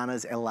 it's on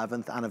Anna's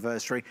 11th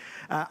anniversary.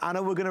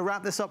 Anna, we're gonna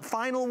wrap this up.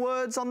 Final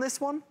words on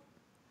this one?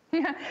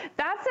 Yeah,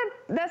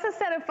 that's a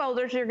set of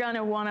folders you're going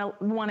to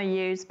want to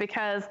use,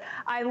 because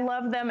I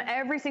love them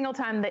every single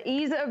time. The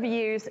ease of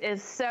use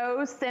is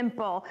so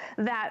simple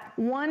that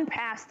one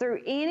pass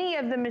through any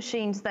of the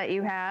machines that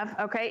you have,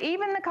 okay?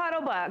 Even the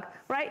Cuttlebug,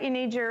 right? You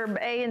need your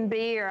A and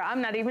B, or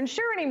I'm not even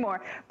sure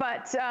anymore,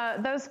 but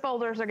those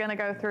folders are going to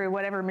go through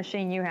whatever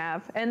machine you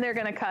have, and they're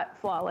going to cut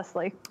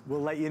flawlessly.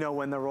 We'll let you know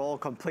when they're all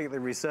completely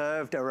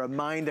reserved. A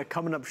reminder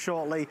coming up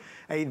shortly,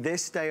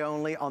 this day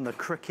only on the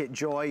Cricut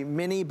Joy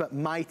Mini but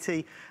Mighty.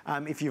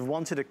 If you've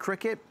wanted a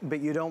Cricut,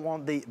 but you don't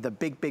want the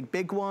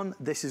big one,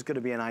 this is going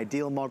to be an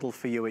ideal model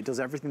for you. It does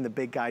everything the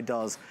big guy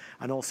does,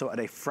 and also at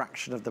a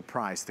fraction of the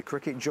price. The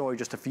Cricut Joy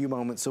just a few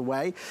moments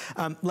away.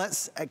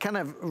 Let's kind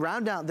of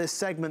round out this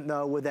segment,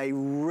 though, with a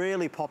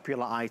really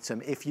popular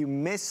item. If you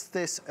missed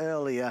this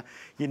earlier,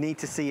 you need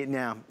to see it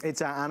now.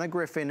 It's our Anna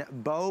Griffin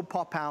Bow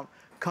Pop-Out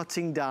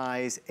Cutting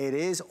Dies. It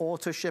is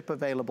auto ship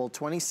available,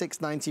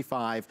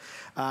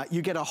 $26.95.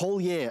 You get a whole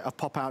year of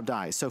pop-out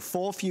dies, so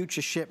 4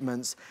 future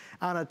shipments.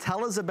 Anna,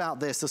 tell us about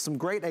this. There's some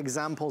great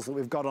examples that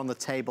we've got on the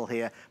table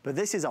here, but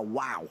this is a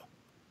wow.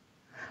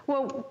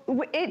 Well,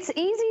 it's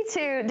easy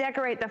to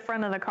decorate the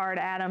front of the card,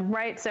 Adam,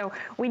 right? So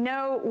we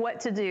know what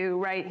to do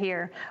right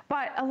here.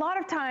 But a lot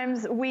of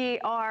times we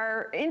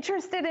are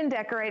interested in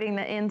decorating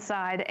the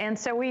inside, and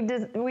so we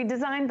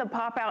designed the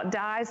pop-out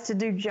dies to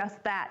do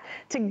just that,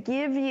 to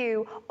give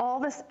you all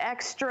this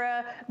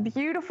extra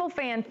beautiful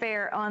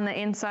fanfare on the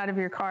inside of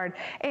your card.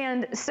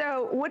 And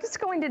so what it's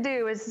going to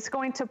do is it's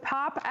going to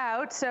pop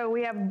out. So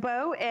we have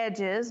bow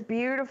edges,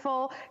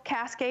 beautiful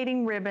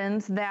cascading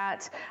ribbons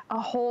that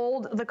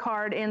hold the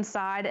card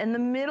inside, and the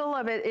middle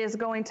of it is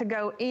going to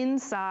go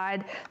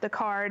inside the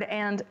card.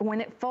 And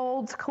when it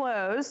folds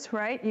closed,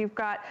 right, you've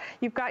got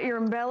your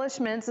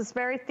embellishments. It's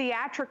very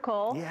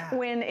theatrical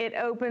when it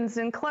opens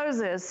and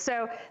closes.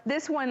 So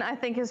this one I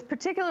think is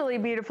particularly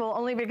beautiful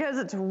only because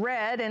it's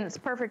red and it's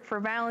perfect for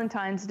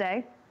Valentine's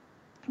Day.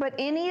 But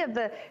any of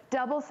the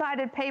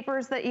double-sided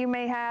papers that you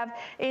may have,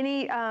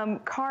 any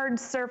card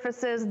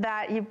surfaces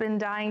that you've been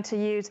dying to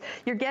use,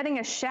 you're getting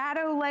a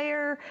shadow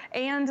layer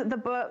and the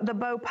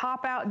bow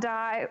pop-out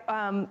die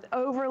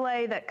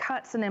overlay that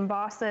cuts and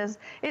embosses.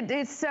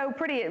 It's so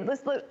pretty.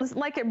 It's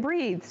like it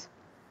breathes.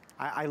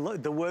 I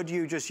look, the word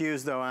you just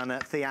used though, Anna,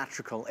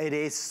 theatrical. It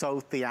is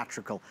so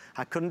theatrical.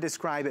 I couldn't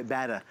describe it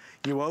better.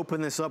 You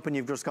open this up and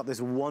you've just got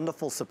this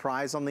wonderful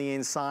surprise on the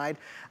inside.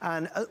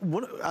 And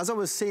as I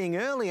was seeing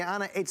earlier,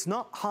 Anna, it's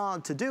not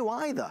hard to do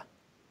either.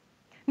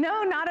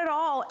 No, not at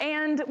all.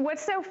 And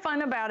what's so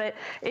fun about it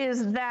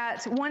is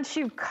that once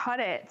you cut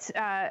it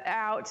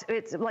out,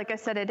 it's like I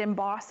said, it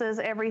embosses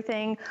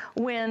everything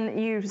when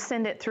you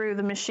send it through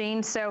the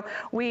machine. So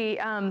we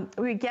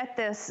get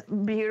this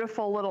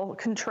beautiful little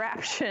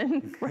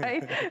contraption,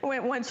 right?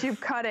 Once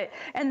you've cut it,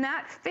 and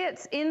that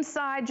fits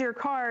inside your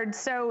card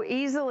so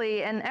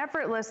easily and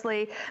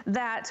effortlessly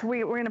that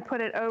we're going to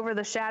put it over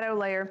the shadow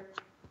layer.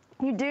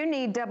 You do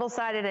need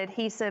double-sided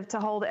adhesive to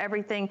hold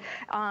everything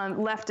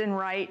left and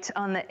right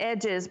on the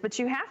edges, but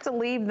you have to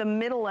leave the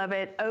middle of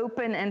it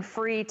open and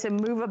free to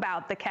move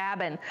about the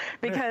cabin,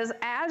 because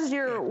as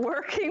you're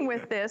working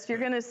with this, you're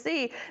going to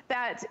see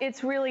that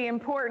it's really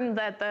important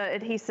that the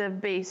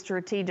adhesive be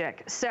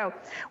strategic. So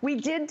we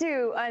did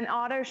do an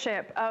auto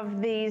ship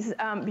of these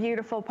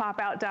beautiful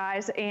pop-out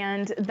dies,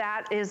 and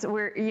that is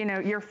where, you know,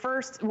 your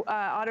first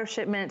auto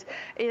shipment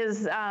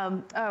is,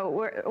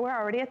 we're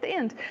already at the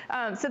end.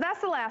 So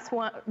that's the last one.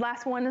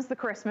 Last one is the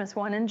Christmas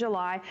one in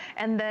July,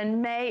 and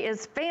then May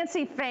is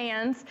Fancy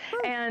Fans,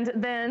 and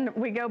then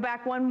we go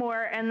back one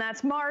more, and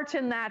that's March,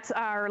 and that's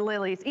our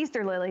lilies,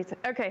 Easter lilies.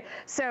 Okay,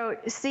 so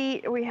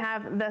see, we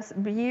have this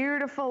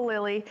beautiful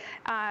lily.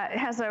 It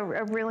has a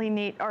really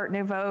neat Art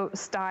Nouveau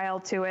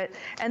style to it,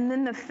 and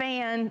then the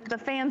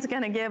fan's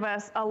going to give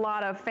us a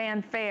lot of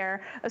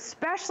fanfare,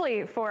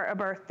 especially for a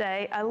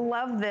birthday. I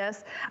love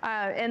this,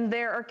 and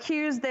there are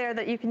cues there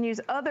that you can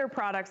use other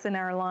products in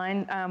our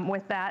line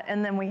with that,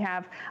 and then we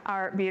have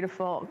our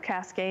beautiful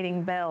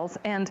cascading bells.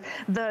 And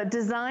the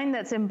design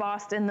that's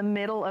embossed in the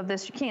middle of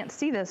this, you can't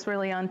see this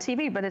really on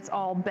TV, but it's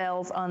all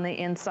bells on the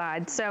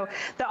inside. So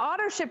the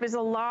auto ship is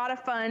a lot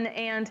of fun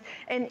and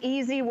an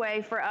easy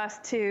way for us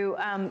to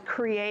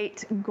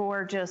create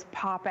gorgeous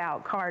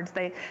pop-out cards.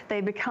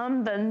 They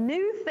become the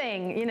new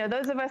thing. You know,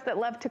 those of us that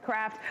love to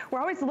craft,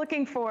 we're always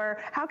looking for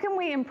how can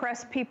we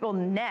impress people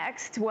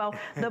next? Well,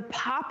 the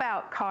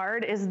pop-out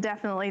card is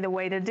definitely the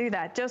way to do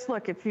that. Just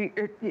look, if you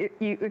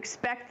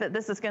expect that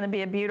this is going to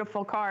be a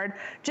beautiful card,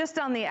 just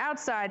on the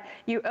outside,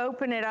 you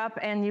open it up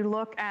and you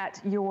look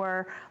at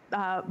your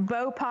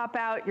bow pop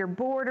out, your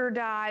border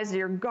dies,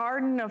 your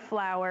garden of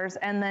flowers,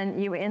 and then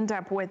you end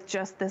up with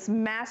just this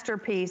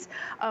masterpiece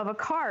of a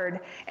card.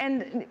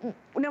 And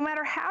no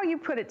matter how you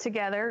put it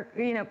together,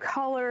 you know,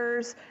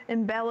 colors,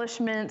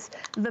 embellishments,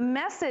 the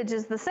message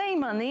is the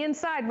same on the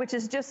inside, which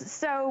is just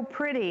so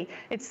pretty.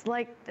 It's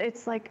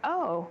like,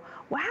 oh,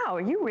 wow,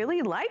 you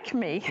really like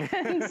me.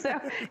 And so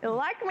you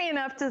like me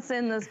enough to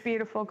send this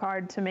beautiful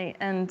card to me.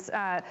 And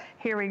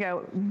here we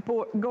go,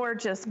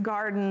 gorgeous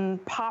garden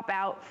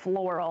pop-out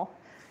floral.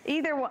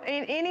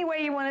 Any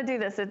way you want to do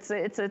this,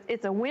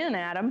 it's a win,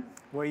 Adam.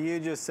 Well, you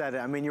just said it.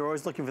 I mean, you're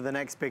always looking for the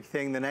next big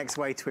thing, the next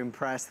way to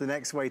impress, the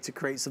next way to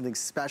create something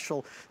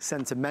special,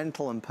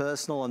 sentimental and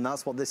personal, and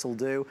that's what this will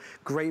do.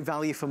 Great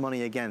value for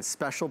money again.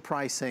 Special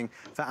pricing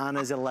for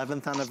Anna's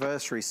 11th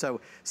anniversary. So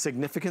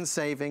significant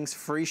savings,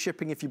 free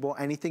shipping if you bought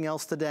anything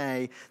else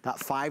today. That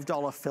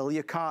 $5 fill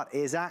your cart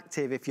is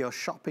active if you're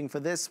shopping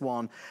for this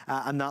one,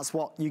 and that's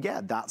what you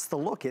get. That's the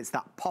look. It's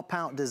that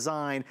pop-out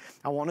design.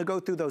 I want to go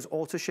through those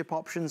auto ship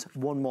options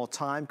one more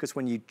time, because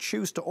when you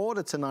choose to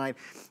order tonight,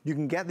 you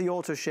can get the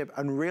auto ship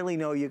and really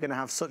know you're going to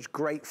have such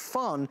great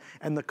fun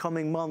in the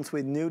coming months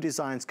with new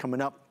designs coming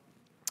up.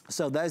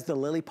 So there's the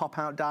Lily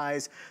pop-out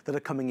dies that are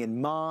coming in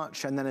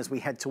March, and then as we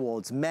head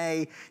towards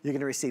May, you're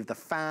going to receive the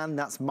fan.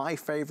 That's my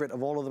favorite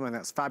of all of them, and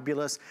that's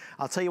fabulous.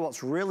 I'll tell you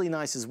what's really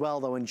nice as well,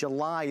 though. In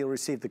July, you'll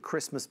receive the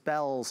Christmas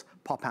bells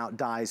pop-out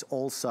dies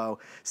also.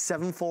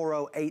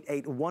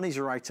 740881 is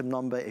your item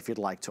number if you'd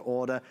like to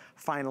order.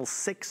 Final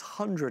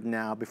 600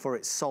 now before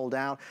it's sold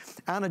out.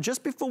 Anna,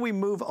 just before we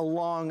move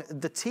along,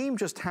 the team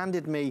just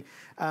handed me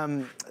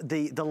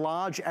the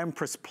large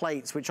Empress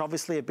plates, which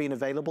obviously have been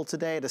available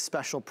today at a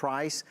special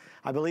price.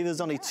 I believe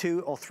there's only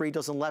 2 or 3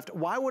 dozen left.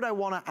 Why would I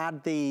want to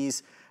add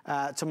these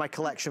to my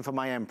collection for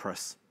my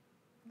Empress?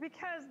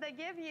 Because they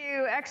give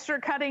you extra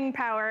cutting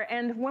power,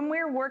 and when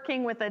we're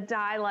working with a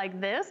die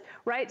like this,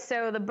 right,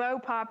 so the bow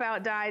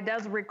pop-out die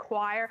does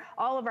require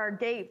all of our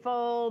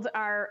gatefold,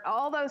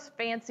 all those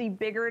fancy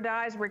bigger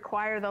dies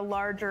require the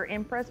larger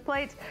Empress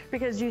plates,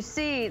 because you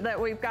see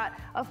that we've got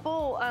a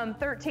full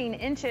 13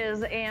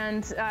 inches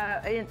and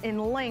in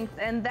length,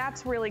 and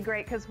that's really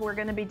great because we're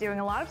going to be doing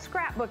a lot of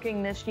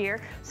scrapbooking this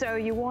year, so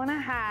you want to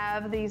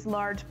have these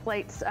large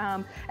plates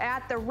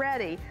at the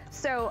ready.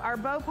 So our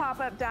bow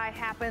pop-up die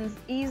happens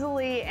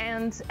easily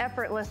and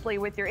effortlessly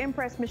with your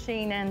Impress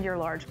machine and your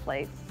large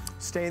plates.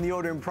 Stay in the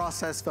ordering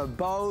process for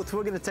both.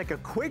 We're going to take a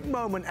quick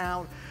moment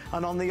out,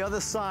 and on the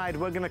other side,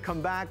 we're going to come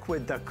back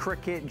with the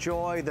Cricut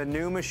Joy, the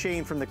new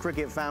machine from the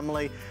Cricut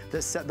family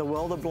that set the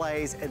world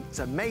ablaze. It's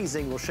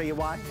amazing. We'll show you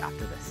why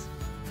after this.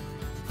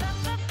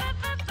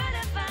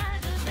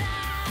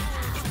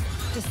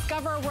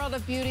 Discover a world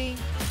of beauty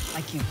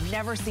like you've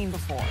never seen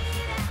before.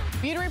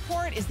 Beauty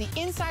Report is the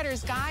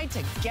insider's guide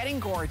to getting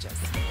gorgeous.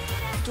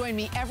 Join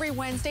me every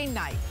Wednesday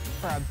night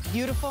for a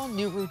beautiful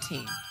new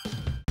routine.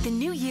 The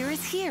new year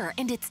is here,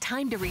 and it's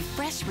time to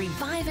refresh,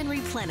 revive, and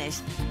replenish.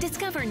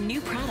 Discover new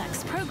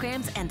products,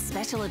 programs, and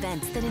special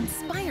events that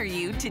inspire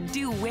you to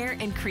do, wear,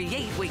 and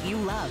create what you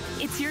love.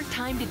 It's your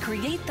time to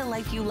create the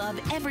life you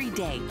love every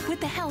day with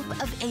the help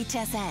of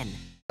HSN.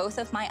 Both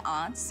of my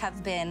aunts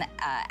have been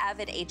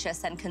avid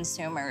HSN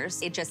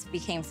consumers. It just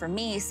became, for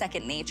me,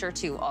 second nature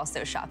to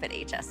also shop at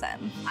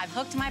HSN. I've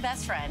hooked my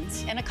best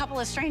friends and a couple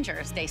of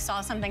strangers. They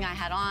saw something I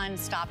had on,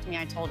 stopped me,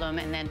 I told them,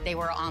 and then they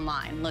were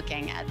online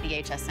looking at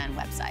the HSN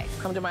website.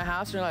 Come to my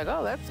house and you're like,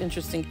 oh, that's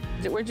interesting.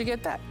 Where'd you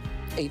get that?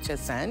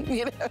 HSN.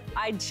 You know?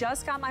 I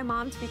just got my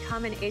mom to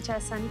become an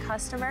HSN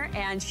customer,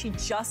 and she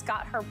just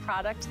got her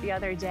product the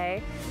other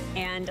day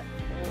and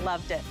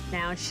loved it.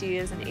 Now she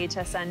is an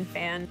HSN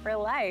fan for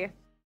life.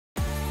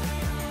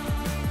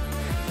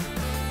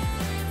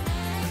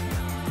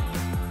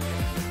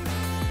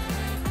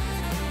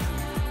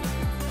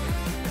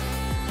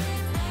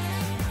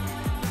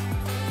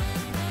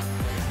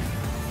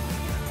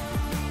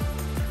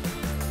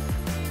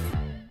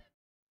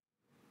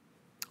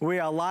 We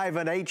are live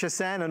at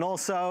HSN and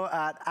also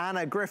at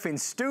Anna Griffin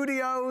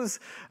Studios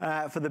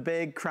for the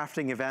big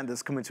crafting event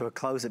that's coming to a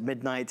close at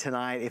midnight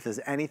tonight. If there's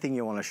anything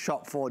you want to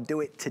shop for, do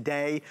it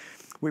today.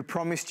 We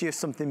promised you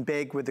something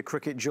big with the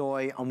Cricut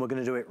Joy, and we're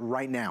going to do it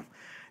right now.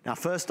 Now,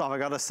 first off, I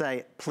got to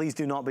say, please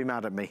do not be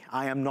mad at me.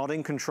 I am not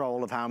in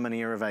control of how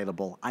many are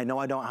available. I know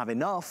I don't have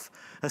enough,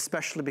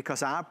 especially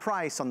because our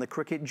price on the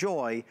Cricut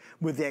Joy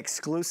with the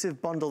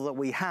exclusive bundle that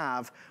we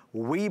have,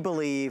 we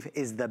believe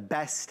is the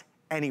best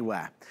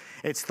anywhere.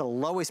 It's the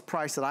lowest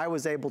price that I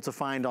was able to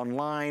find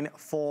online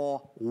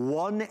for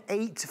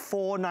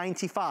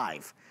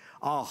 $184.95.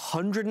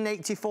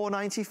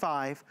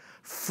 $184.95,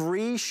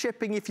 free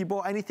shipping if you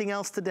bought anything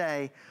else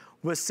today,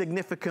 was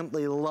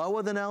significantly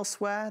lower than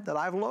elsewhere that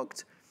I've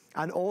looked,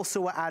 and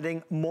also we're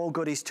adding more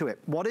goodies to it.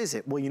 What is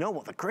it? Well, you know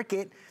what, the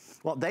Cricut,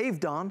 what they've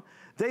done,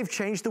 they've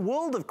changed the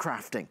world of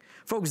crafting.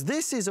 Folks,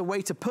 this is a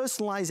way to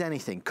personalize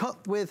anything,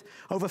 cut with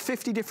over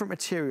 50 different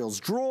materials,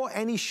 draw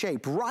any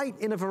shape, write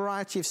in a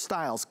variety of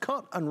styles,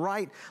 cut and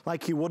write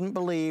like you wouldn't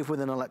believe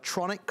with an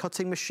electronic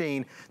cutting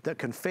machine that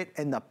can fit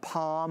in the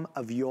palm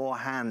of your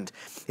hand.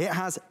 It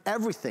has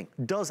everything,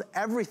 does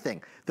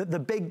everything that the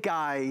big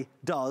guy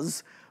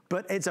does,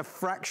 but it's a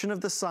fraction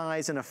of the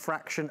size and a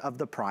fraction of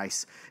the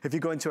price. If you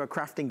go into a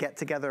crafting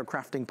get-together, a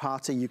crafting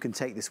party, you can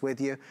take this with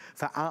you.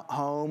 For at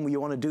home, you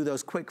wanna do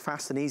those quick,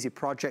 fast, and easy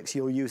projects,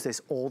 you'll use this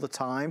all the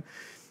time.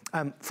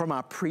 From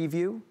our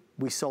preview,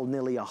 we sold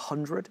nearly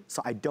 100,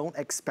 so I don't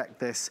expect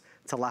this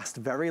to last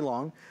very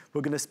long.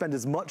 We're gonna spend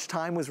as much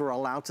time as we're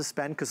allowed to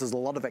spend because there's a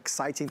lot of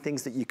exciting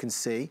things that you can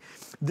see.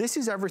 This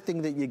is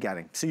everything that you're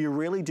getting. So you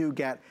really do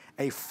get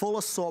a full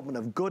assortment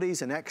of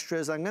goodies and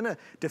extras. I'm gonna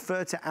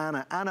defer to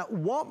Anna. Anna,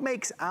 what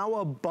makes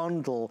our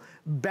bundle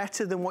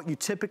better than what you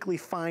typically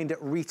find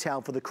at retail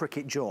for the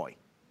Cricut Joy?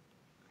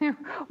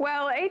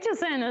 Well,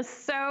 HSN is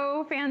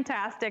so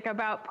fantastic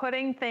about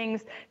putting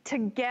things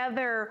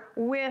together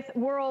with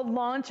world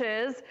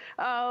launches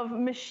of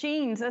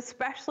machines,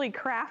 especially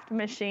craft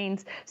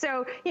machines.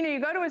 So, you know, you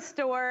go to a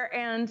store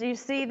and you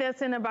see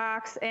this in a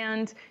box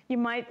and you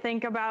might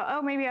think about,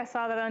 oh, maybe I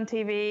saw that on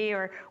TV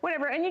or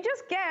whatever, and you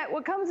just get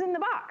what comes in the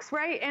box,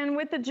 right? And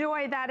with the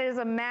Joy, that is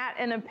a mat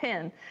and a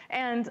pin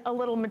and a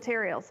little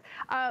materials.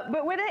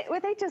 But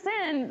with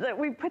HSN,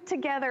 we put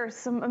together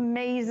some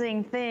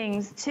amazing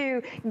things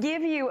to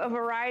give you a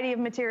variety of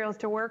materials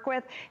to work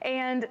with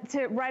and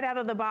to right out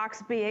of the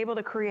box be able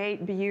to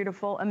create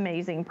beautiful,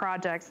 amazing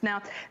projects.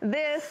 Now,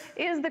 this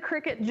is the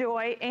Cricut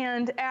Joy,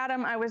 and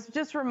Adam, I was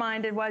just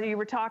reminded while you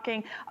were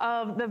talking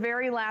of the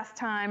very last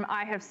time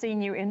I have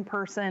seen you in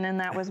person, and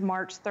that was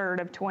March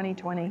 3rd of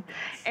 2020.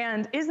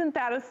 And isn't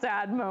that a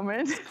sad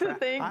moment to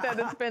think that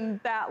it's been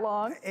that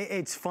long?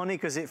 It's funny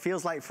because it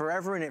feels like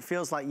forever and it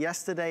feels like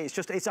yesterday.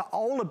 It's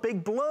all a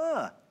big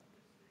blur.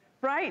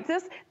 Right,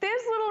 this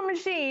little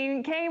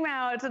machine came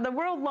out, the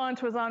world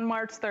launch was on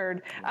March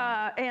 3rd,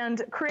 and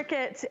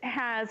Cricut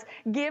has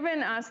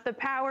given us the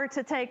power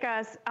to take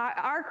us,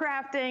 our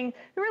crafting,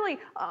 really,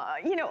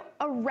 you know,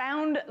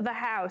 around the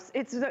house.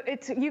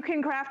 You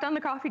can craft on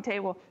the coffee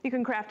table, you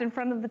can craft in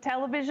front of the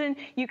television,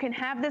 you can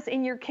have this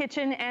in your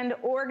kitchen and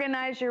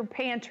organize your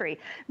pantry.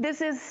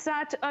 This is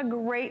such a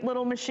great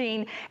little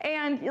machine,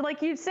 and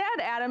like you said,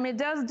 Adam, it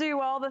does do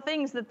all the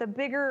things that the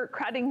bigger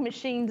cutting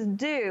machines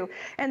do,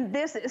 and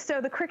so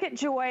the Cricut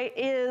Joy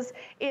is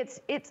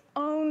its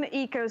own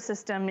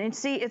ecosystem. And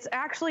see, it's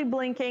actually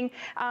blinking.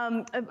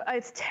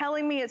 It's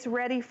telling me it's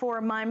ready for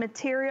my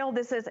material.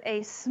 This is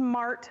a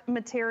smart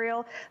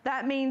material.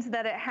 That means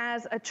that it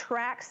has a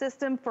track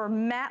system for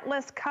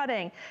matless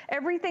cutting.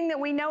 Everything that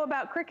we know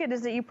about Cricut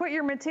is that you put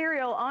your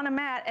material on a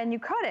mat and you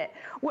cut it.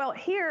 Well,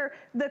 here,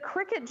 the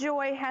Cricut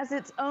Joy has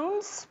its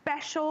own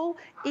special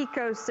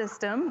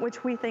ecosystem,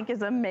 which we think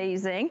is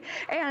amazing.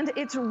 And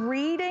it's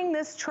reading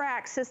this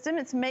track system.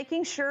 It's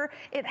making sure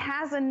it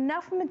has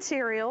enough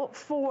material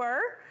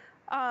for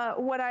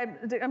what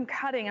I'm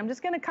cutting. I'm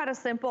just gonna cut a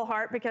simple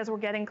heart because we're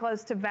getting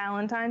close to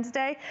Valentine's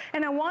Day.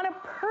 And I wanna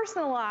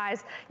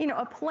personalize, you know,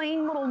 a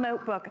plain little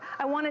notebook.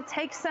 I wanna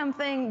take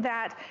something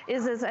that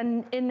is as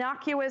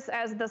innocuous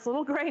as this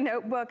little gray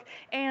notebook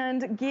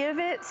and give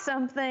it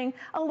something,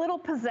 a little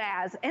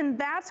pizzazz. And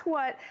that's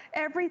what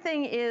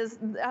everything is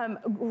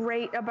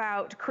great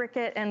about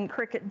Cricut and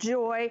Cricut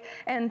Joy.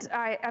 And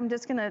I'm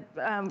just gonna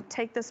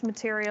take this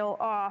material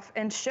off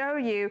and show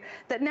you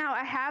that now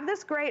I have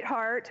this great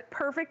heart,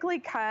 perfectly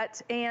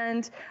cut,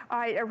 and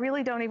I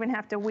really don't even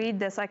have to weed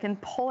this. I can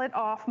pull it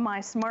off my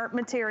smart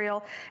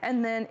material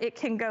and then it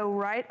can go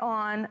right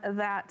on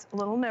that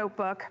little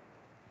notebook.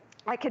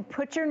 I could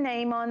put your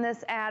name on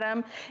this,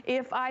 Adam,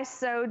 if I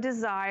so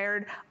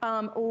desired,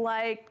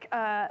 like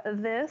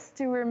this.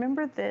 Do you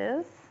remember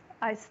this?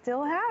 I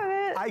still have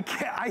it.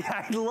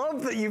 I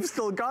love that you've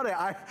still got it.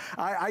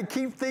 I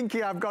keep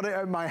thinking I've got it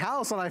at my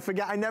house and I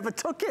forget I never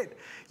took it.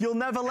 You'll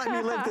never let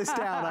me live this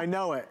down, I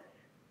know it.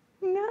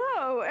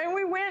 No, and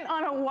we went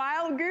on a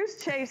wild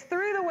goose chase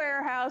through the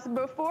warehouse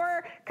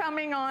before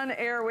coming on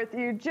air with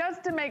you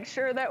just to make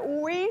sure that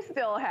we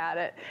still had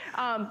it.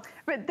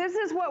 But this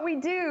is what we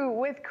do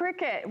with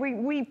Cricut.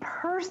 We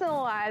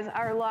personalize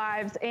our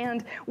lives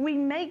and we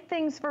make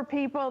things for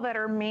people that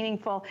are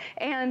meaningful.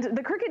 And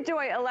the Cricut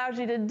Joy allows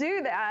you to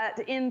do that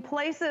in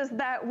places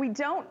that we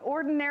don't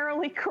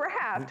ordinarily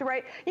craft,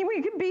 right?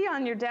 You could be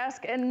on your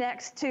desk and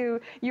next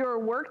to your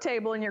work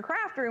table in your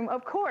craft room,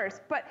 of course,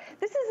 but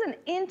this is an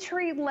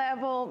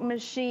entry-level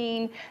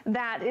machine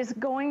that that is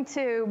going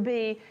to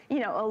be, you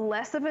know, a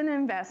less of an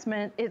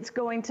investment. It's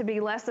going to be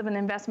less of an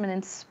investment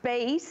in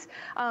space,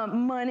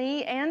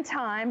 money, and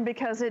time,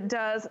 because it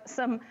does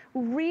some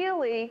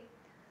really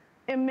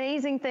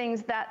amazing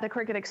things that the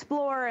Cricut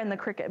Explorer and the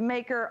Cricut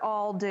Maker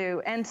all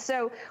do. And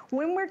so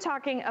when we're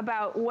talking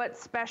about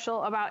what's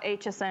special about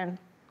HSN,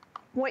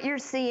 what you're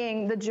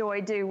seeing the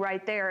Joy do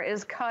right there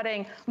is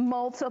cutting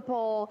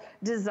multiple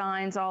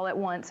designs all at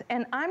once.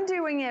 And I'm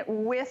doing it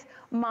with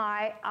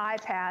my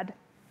iPad.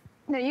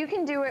 Now you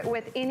can do it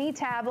with any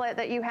tablet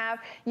that you have.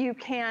 You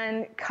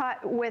can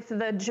cut with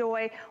the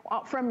Joy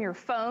from your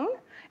phone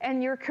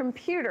and your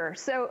computer.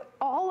 So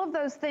all of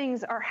those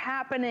things are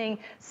happening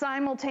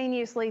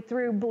simultaneously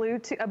through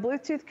Bluetooth, a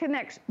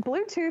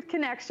Bluetooth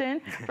connection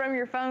from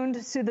your phone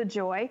to the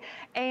Joy.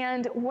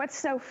 And what's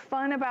so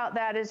fun about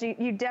that is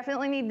you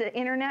definitely need the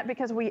internet,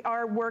 because we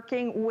are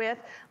working with,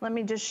 let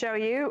me just show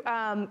you,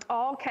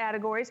 all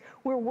categories.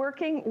 We're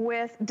working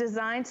with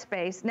Design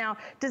Space. Now,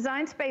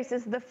 Design Space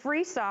is the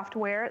free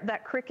software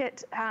that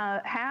Cricut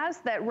has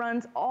that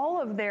runs all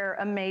of their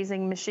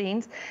amazing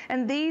machines.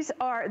 And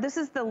this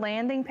is the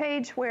landing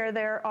page where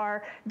there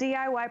are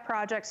DIY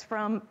projects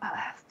from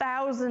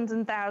thousands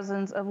and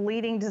thousands of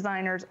leading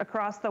designers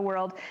across the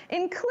world,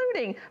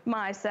 including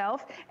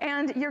myself.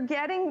 And you're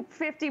getting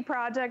 50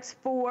 projects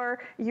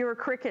for your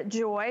Cricut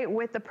Joy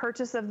with the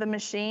purchase of the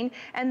machine.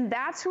 And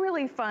that's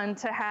really fun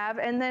to have.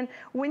 And then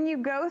when you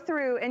go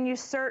through and you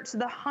search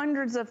the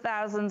hundreds of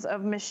thousands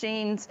of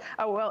machines,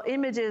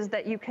 images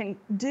that you can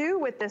do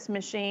with this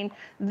machine,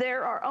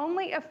 there are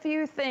only a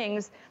few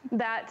things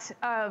that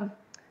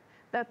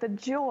the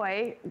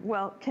Joy,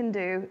 can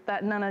do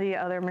that none of the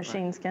other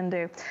machines can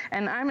do.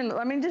 And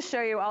let me just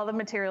show you all the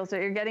materials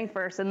that you're getting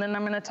first, and then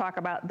I'm gonna talk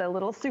about the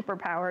little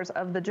superpowers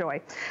of the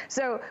Joy.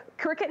 So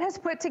Cricut has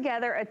put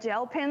together a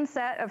gel pen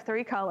set of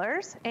 3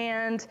 colors,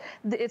 and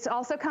it's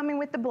also coming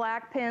with the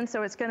black pen,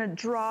 so it's gonna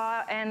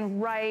draw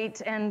and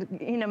write and,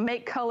 you know,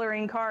 make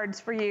coloring cards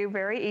for you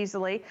very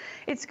easily.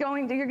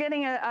 You're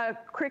getting a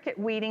Cricut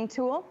weeding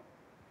tool.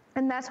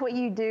 And that's what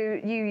you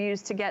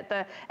use to get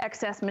the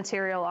excess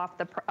material off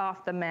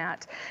the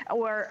mat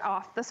or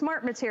off the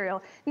smart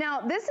material.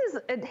 Now, this is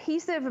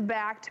adhesive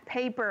backed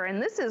paper,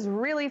 and this is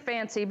really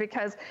fancy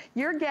because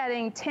you're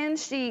getting 10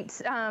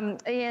 sheets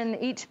in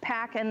each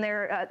pack, and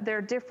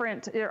they're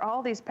different. There are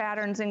all these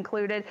patterns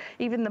included,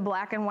 even the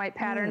black and white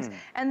patterns.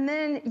 And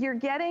then you're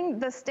getting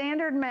the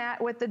standard mat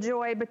with the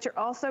Joy, but you're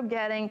also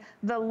getting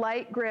the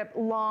light grip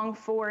long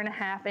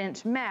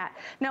 4.5-inch mat.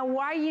 Now,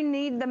 why you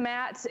need the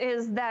mats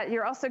is that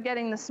you're also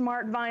getting the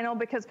smart vinyl,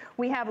 because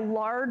we have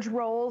large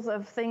rolls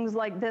of things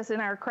like this in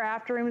our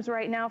craft rooms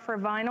right now for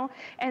vinyl,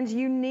 and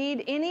you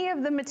need any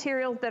of the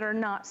materials that are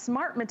not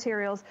smart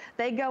materials,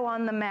 they go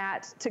on the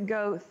mat to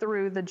go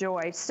through the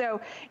Joy.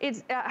 So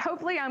it's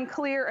hopefully I'm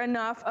clear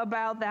enough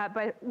about that,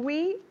 but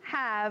we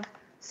have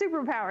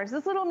superpowers.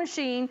 This little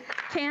machine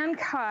can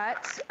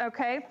cut,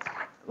 okay?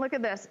 Look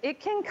at this. It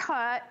can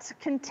cut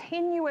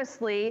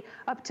continuously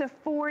up to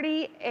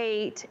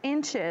 48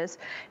 inches.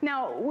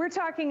 Now, we're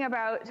talking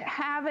about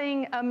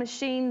having a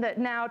machine that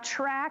now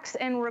tracks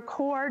and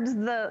records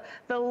the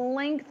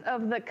length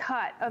of the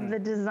cut of the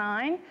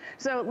design.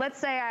 So let's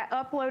say I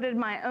uploaded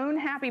my own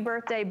happy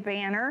birthday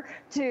banner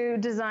to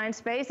Design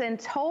Space and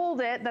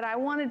told it that I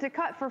wanted to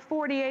cut for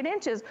 48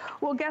 inches.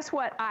 Well, guess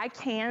what? I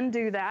can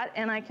do that,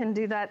 and I can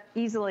do that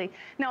easily.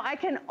 Now, I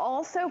can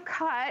also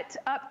cut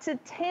up to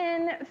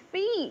 10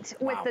 feet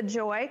with the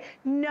Joy.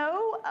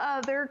 No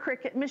other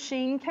Cricut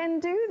machine can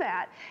do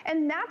that.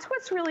 And that's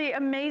what's really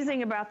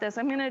amazing about this.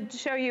 I'm gonna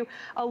show you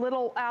a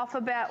little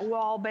alphabet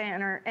wall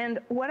banner. And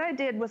what I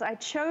did was I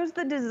chose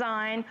the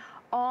design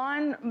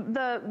on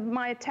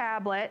my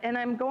tablet, and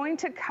I'm going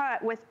to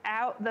cut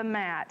without the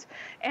mat.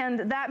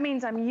 And that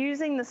means I'm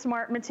using the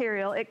smart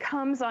material. It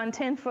comes on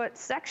 10-foot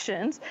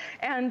sections,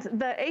 and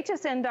the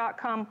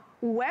hsn.com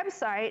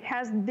website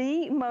has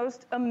the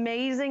most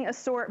amazing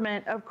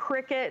assortment of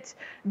Cricut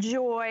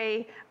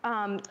Joy,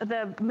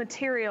 the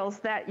materials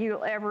that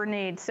you'll ever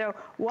need. So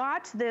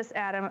watch this,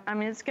 Adam. I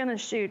mean, it's gonna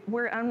shoot.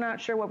 I'm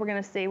not sure what we're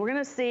gonna see. We're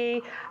gonna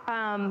see,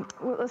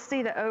 let's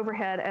see the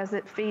overhead as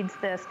it feeds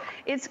this.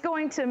 It's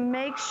going to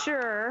make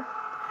sure,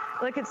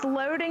 like, it's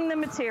loading the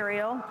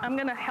material. I'm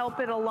gonna help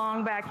it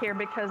along back here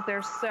because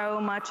there's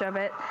so much of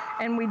it,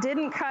 and we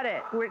didn't cut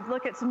it.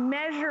 Look, it's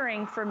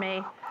measuring for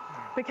me,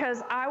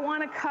 because I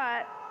want to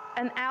cut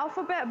an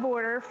alphabet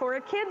border for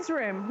a kid's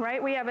room,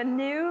 right? We have a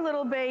new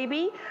little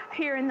baby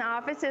here in the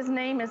office. His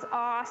name is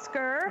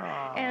Oscar,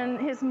 and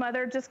his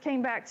mother just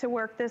came back to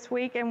work this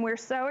week, and we're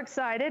so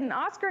excited. And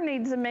Oscar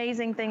needs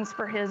amazing things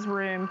for his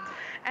room.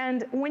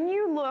 And when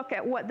you look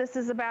at what this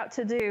is about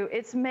to do,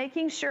 it's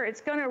making sure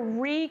it's going to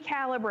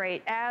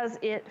recalibrate as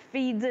it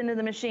feeds into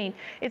the machine.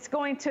 It's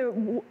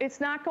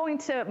not going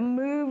to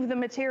move the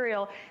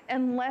material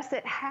unless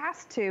it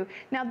has to.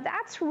 Now,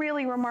 that's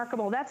really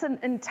remarkable. That's an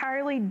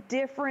entirely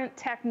different different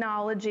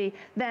technology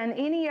than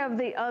any of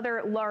the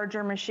other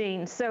larger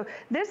machines. So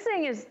this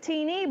thing is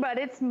teeny, but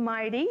it's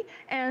mighty,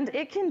 and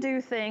it can do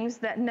things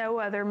that no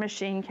other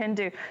machine can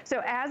do.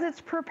 So as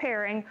it's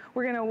preparing,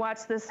 we're gonna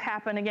watch this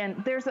happen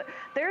again. There's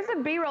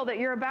a B-roll that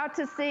you're about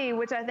to see,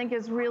 which I think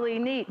is really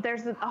neat.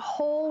 There's a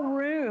whole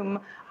room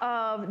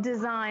of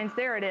designs.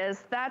 There it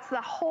is. That's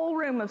the whole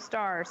room of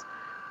stars.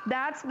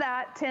 That's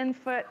that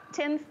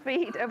 10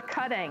 feet of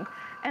cutting.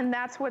 And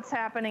that's what's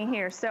happening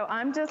here. So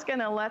I'm just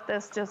gonna let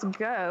this just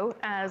go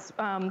as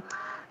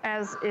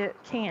it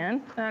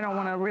can. I don't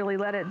wanna really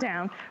let it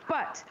down.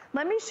 But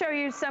let me show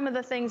you some of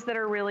the things that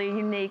are really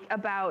unique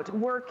about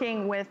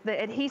working with the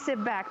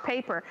adhesive back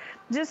paper.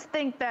 Just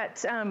think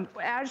that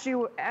as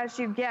you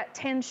get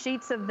 10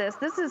 sheets of this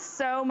is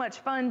so much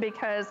fun,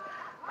 because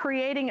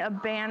creating a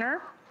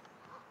banner,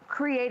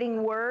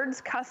 creating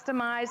words,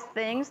 customized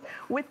things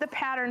with the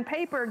pattern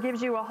paper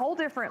gives you a whole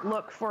different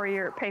look for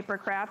your paper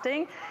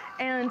crafting.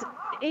 And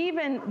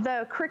even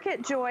the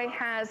Cricut Joy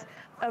has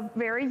a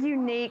very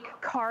unique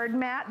card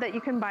mat that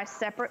you can buy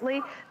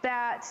separately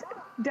that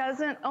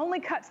only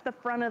cuts the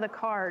front of the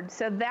card.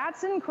 So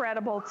that's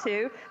incredible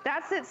too.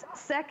 That's its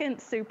second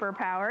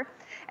superpower.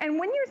 And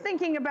when you're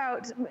thinking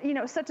about,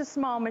 such a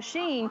small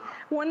machine,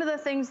 one of the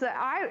things that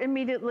I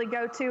immediately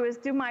go to is,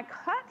 do my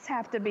cuts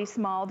have to be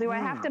small? Do I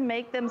have to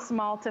make them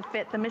small to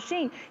fit the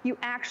machine? You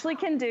actually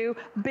can do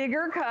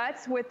bigger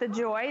cuts with the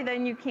Joy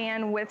than you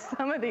can with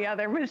some of the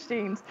other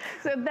machines.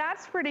 So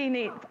that's pretty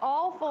neat,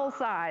 all full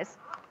size.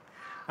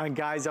 And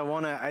guys,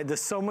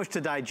 there's so much to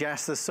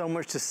digest, there's so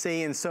much to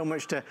see, and so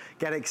much to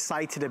get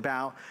excited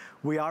about.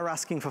 We are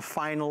asking for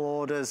final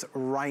orders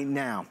right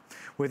now.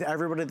 With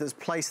everybody that's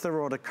placed their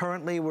order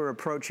currently, we're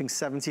approaching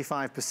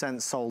 75%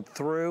 sold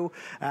through.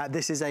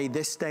 This is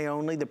this day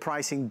only. The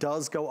pricing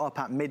does go up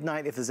at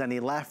midnight if there's any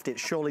left. It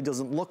surely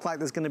doesn't look like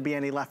there's gonna be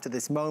any left at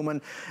this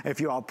moment.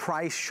 If you are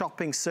price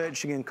shopping,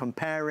 searching, and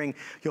comparing,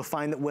 you'll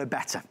find that we're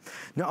better.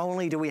 Not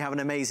only do we have an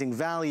amazing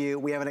value,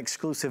 we have an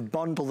exclusive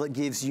bundle that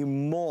gives you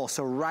more.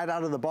 So right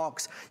out of the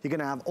box, you're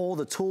gonna have all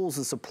the tools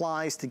and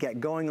supplies to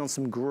get going on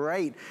some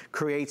great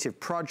creative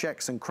projects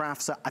and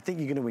crafts. So I think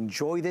you're going to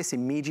enjoy this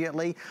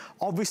immediately.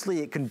 Obviously,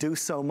 it can do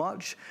so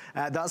much.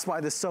 That's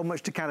why there's so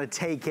much to kind of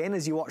take in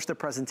as you watch the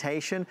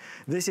presentation.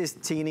 This is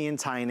teeny and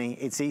tiny.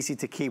 It's easy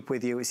to keep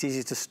with you. It's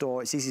easy to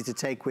store. It's easy to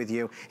take with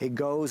you. It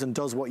goes and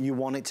does what you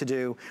want it to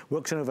do.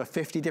 Works on over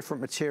 50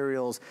 different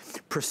materials.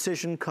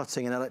 Precision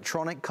cutting, an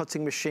electronic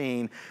cutting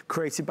machine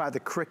created by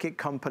the Cricut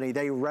company.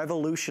 They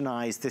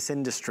revolutionized this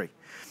industry.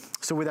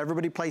 So with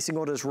everybody placing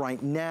orders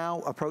right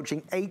now,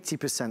 approaching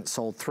 80%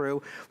 sold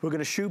through, we're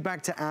gonna shoot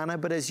back to Anna,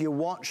 but as you're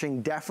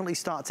watching, definitely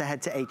start to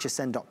head to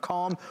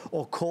hsn.com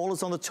or call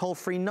us on the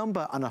toll-free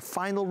number. And a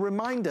final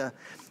reminder,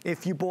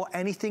 if you bought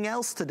anything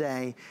else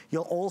today,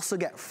 you'll also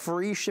get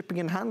free shipping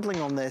and handling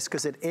on this,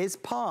 because it is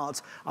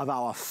part of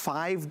our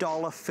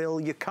 $5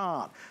 fill your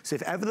cart. So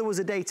if ever there was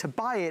a day to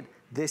buy it,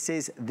 this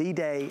is the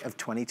day of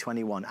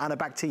 2021. Anna,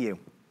 back to you.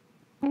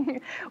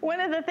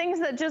 One of the things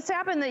that just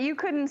happened that you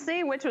couldn't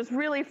see, which was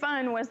really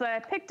fun, was that I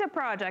picked a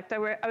project. I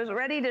was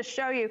ready to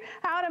show you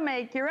how to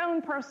make your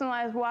own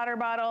personalized water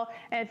bottle,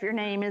 if your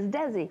name is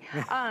Desi.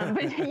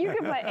 But you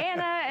can put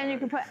Anna, and you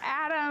can put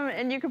Adam,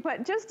 and you can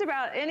put just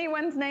about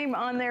anyone's name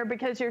on there,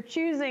 because you're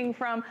choosing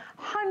from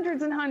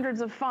hundreds and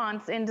hundreds of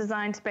fonts in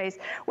Design Space.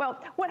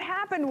 Well, what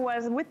happened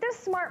was, with this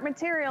smart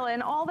material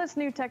and all this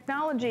new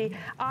technology,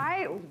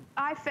 I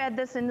fed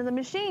this into the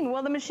machine.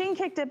 Well, the machine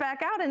kicked it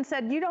back out and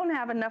said, you don't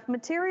have enough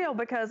material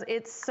because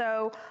it's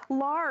so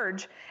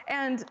large.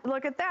 And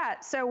look at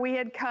that. So we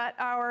had cut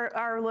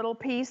our little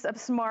piece of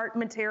smart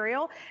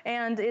material,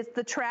 and it's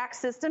the track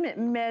system. It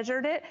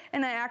measured it,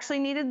 and I actually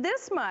needed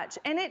this much,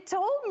 and it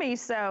told me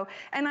so.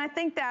 And I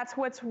think that's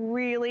what's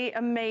really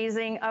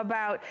amazing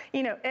about,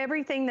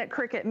 everything that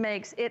Cricut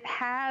makes. It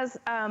has,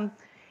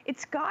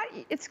 it's got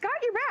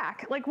your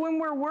back. Like when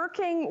we're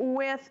working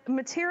with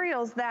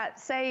materials that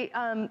say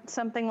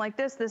something like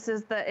this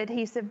is the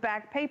adhesive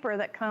back paper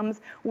that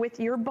comes with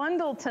your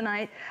bundle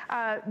tonight.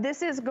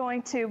 This is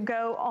going to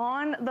go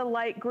on the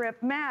light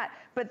grip mat,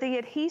 but the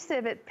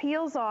adhesive, it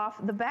peels off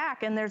the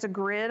back, and there's a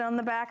grid on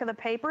the back of the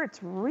paper. It's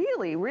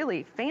really,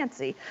 really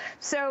fancy.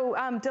 So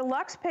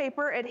deluxe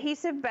paper,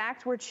 adhesive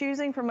backed, we're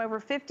choosing from over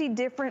 50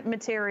 different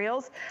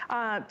materials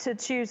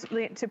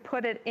to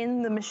put it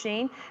in the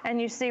machine.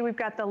 And you see we've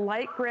got the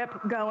light grip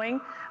going,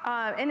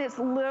 and it's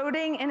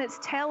loading, and it's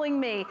telling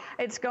me,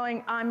 it's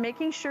going, I'm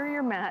making sure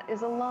your mat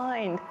is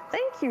aligned.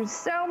 Thank you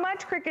so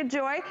much, Cricut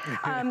Joy.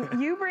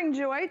 You bring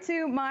joy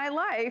to my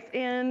life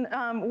in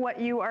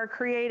what you are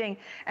creating.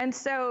 And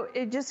so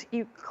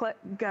you click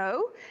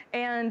go,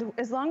 and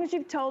as long as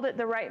you've told it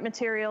the right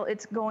material,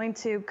 it's going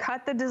to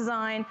cut the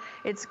design,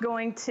 it's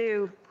going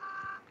to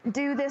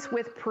do this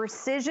with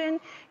precision.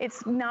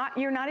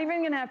 You're not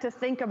even gonna have to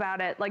think about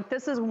it. Like,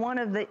 this is one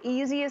of the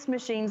easiest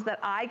machines that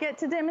I get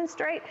to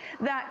demonstrate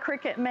that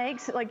Cricut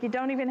makes. Like, you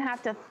don't even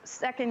have to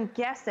second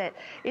guess it.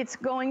 It's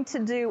going to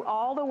do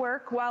all the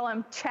work while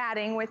I'm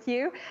chatting with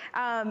you.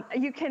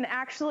 You can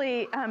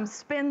actually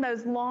spin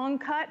those long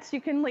cuts.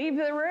 You can leave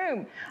the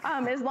room.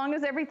 As long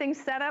as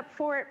everything's set up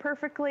for it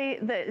perfectly,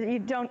 that you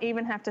don't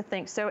even have to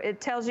think. So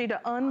it tells you to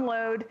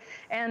unload,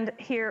 and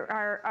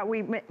here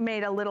we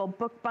made a little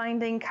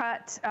bookbinding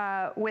cut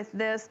with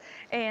this.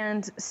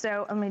 And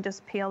so let me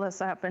just peel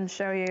this up and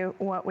show you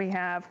what we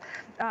have.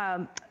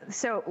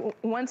 So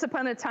once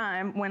upon a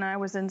time when I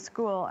was in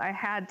school, I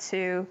had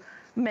to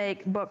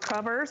make book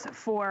covers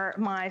for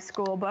my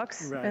school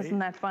books. Right. Isn't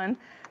that fun?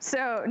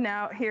 So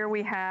now here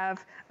we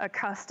have a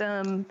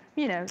custom,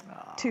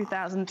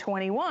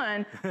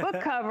 2021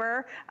 book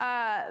cover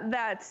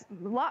that's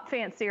a lot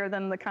fancier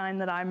than the kind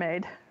that I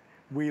made.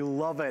 We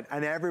love it,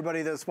 and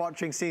everybody that's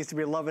watching seems to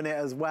be loving it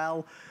as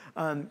well.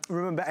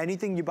 Remember,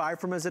 anything you buy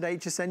from us at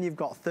HSN, you've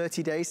got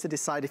 30 days to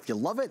decide if you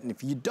love it, and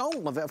if you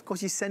don't love it, of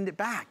course, you send it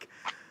back.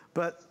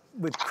 But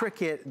with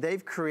Cricut,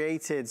 they've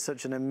created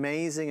such an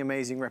amazing,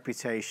 amazing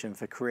reputation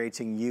for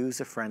creating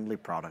user-friendly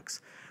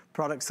products.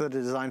 Products that are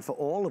designed for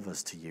all of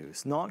us to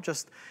use, not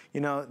just,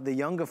 the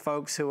younger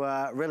folks who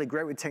are really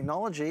great with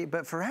technology,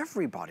 but for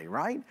everybody,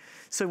 right?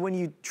 So when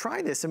you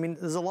try this,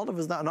 there's a lot of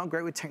us that are not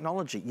great with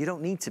technology. You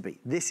don't need to be.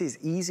 This is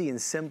easy and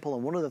simple,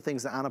 and one of the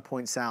things that Anna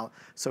points out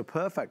so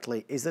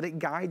perfectly is that it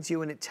guides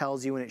you and it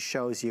tells you and it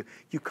shows you.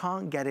 You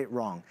can't get it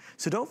wrong.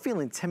 So don't feel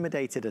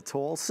intimidated at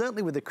all.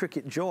 Certainly with the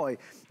Cricut Joy,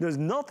 there's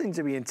nothing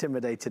to be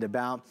intimidated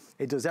about.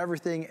 It does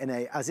everything in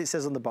as it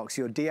says on the box,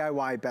 your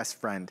DIY best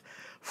friend.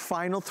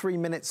 Final 3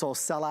 minutes or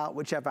sell out,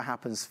 whichever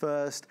happens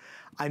first.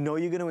 I know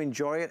you're going to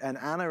enjoy it. And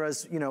Anna,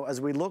 as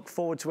we look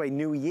forward to a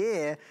new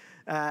year,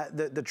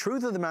 the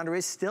truth of the matter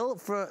is still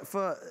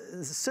for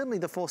certainly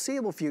the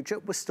foreseeable future,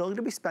 we're still going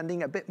to be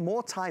spending a bit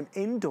more time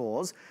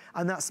indoors,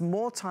 and that's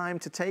more time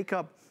to take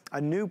up a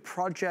new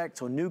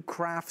project or new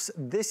crafts.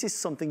 This is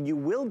something you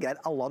will get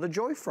a lot of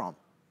joy from.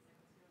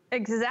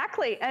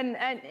 Exactly, and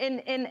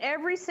in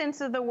every sense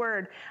of the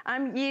word.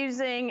 I'm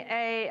using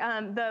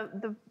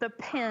the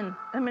pen.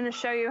 I'm going to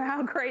show you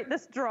how great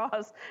this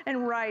draws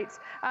and writes.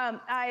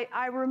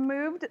 I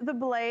removed the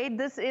blade.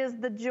 This is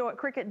the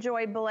Cricut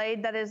Joy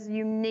blade that is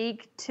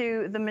unique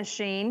to the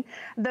machine.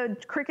 The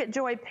Cricut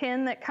Joy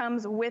pen that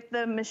comes with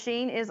the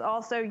machine is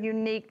also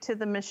unique to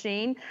the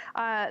machine.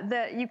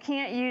 You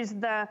can't use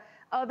the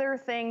other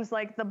things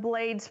like the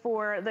blades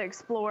for the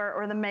Explorer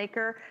or the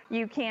Maker.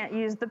 You can't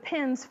use the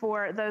pins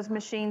for those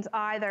machines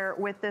either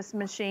with this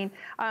machine.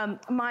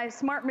 My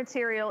smart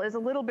material is a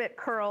little bit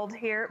curled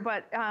here,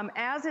 but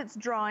as it's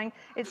drawing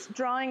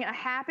a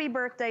happy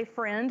birthday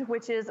friend,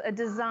 which is a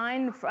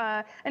design,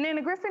 an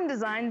Anna Griffin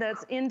design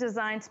that's in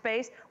Design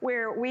Space,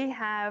 where we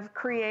have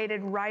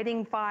created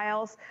writing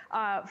files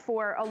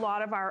for a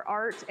lot of our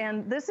art.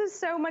 And this is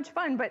so much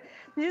fun, but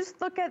just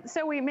look at,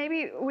 so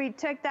we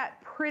take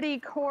that pretty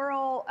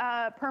coral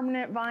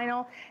permanent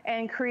vinyl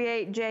and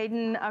create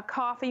Jaden a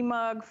coffee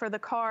mug for the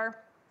car.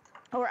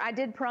 Or I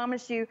did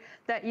promise you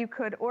that you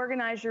could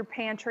organize your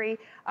pantry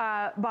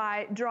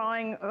by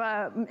drawing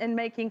and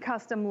making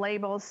custom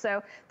labels.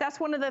 So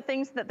that's one of the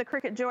things that the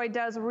Cricut Joy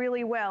does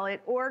really well.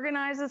 It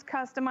organizes,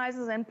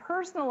 customizes, and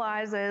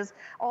personalizes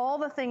all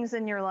the things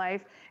in your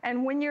life.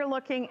 And when you're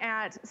looking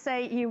at,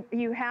 say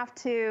you have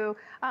to,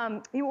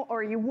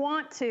 you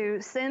want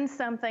to send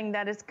something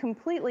that is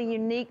completely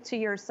unique to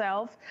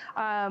yourself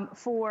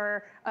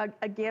for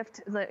a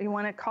gift that you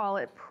want to call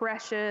it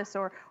precious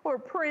or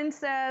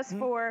princess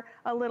for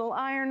a little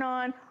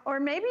iron-on, or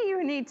maybe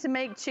you need to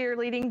make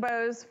cheerleading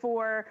bows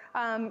for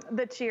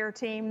the cheer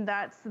team.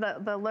 That's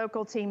the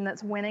local team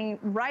that's winning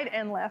right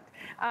and left.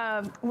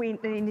 We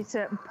need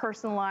to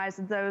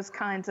personalize those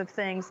kinds of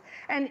things.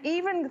 And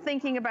even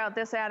thinking about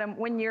this, Adam,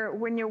 when you're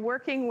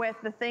working with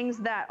the things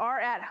that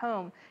are at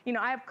home,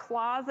 I have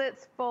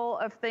closets full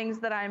of things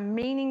that I'm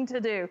meaning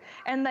to do,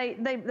 and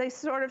they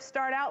sort of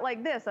start out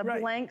like this, a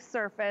blank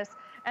surface.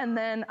 And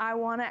then I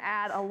want to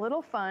add a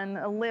little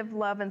fun, live,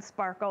 love, and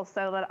sparkle,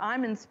 so that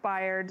I'm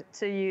inspired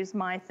to use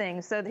my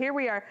things. So here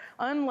we are,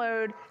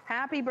 unload,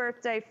 happy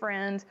birthday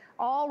friend,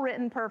 all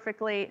written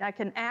perfectly. I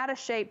can add a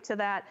shape to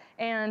that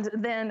and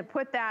then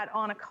put that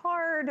on a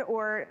card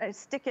or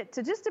stick it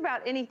to just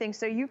about anything,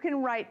 so you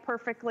can write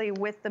perfectly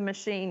with the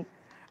machine.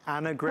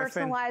 Anna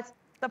Griffin. Personalize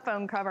the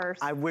phone covers.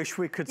 I wish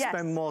we could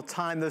spend more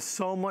time. There's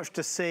so much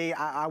to see.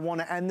 I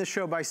want to end the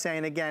show by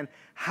saying again,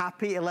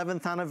 happy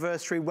 11th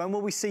anniversary. When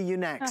will we see you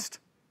next?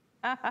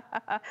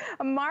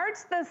 March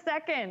the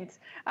 2nd.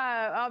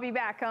 I'll be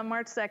back on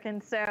March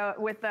 2nd. So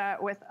with a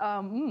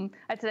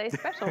today's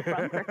special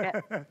from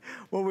Cricut.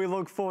 Well, we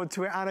look forward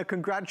to it. Anna,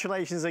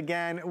 congratulations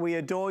again. We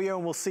adore you,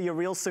 and we'll see you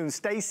real soon.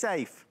 Stay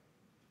safe.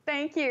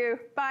 Thank you.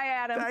 Bye,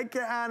 Adam. Thank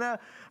you, Anna.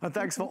 And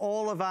thanks for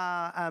all of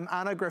our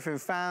Anna Griffin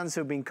fans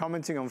who've been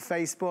commenting on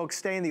Facebook.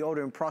 Stay in the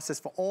ordering process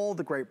for all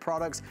the great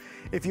products.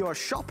 If you are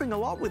shopping a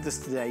lot with us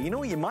today, you know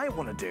what you might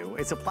want to do?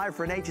 It's apply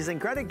for an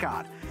HSN credit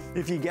card.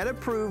 If you get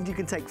approved, you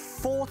can take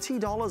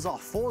 $40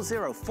 off,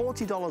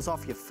 $40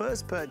 off your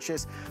first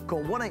purchase.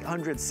 Call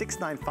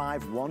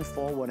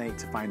 1-800-695-1418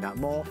 to find out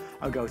more,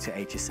 or go to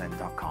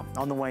hsn.com.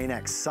 On the way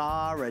next,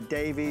 Sarah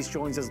Davies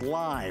joins us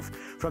live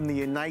from the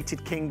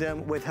United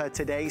Kingdom with her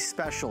today's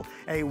special.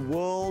 A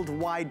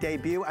worldwide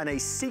debut and a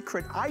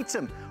secret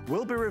item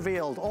will be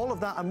revealed. All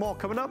of that and more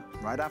coming up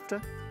right after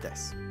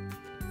this.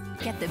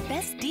 Get the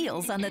best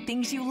deals on the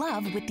things you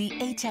love with the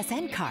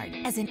HSN card.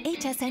 As an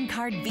HSN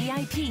card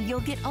VIP,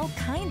 you'll get all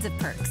kinds of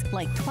perks,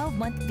 like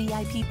 12-month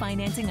VIP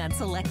financing on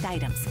select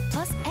items,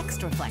 plus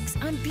extra flex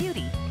on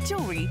beauty,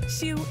 jewelry,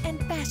 shoe, and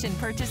fashion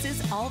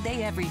purchases all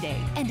day, every day.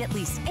 And at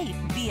least 8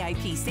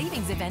 VIP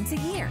savings events a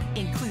year.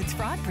 Includes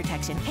fraud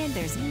protection, and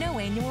there's no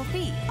annual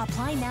fee.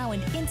 Apply now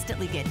and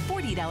instantly get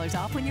 $40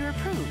 off when you're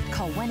approved.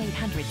 Call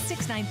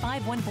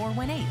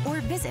 1-800-695-1418 or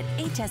visit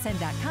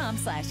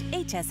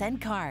hsn.com/HSN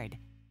card.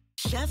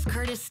 Chef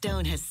Curtis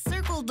Stone has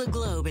circled the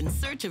globe in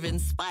search of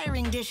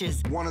inspiring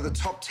dishes. One of the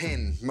top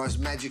 10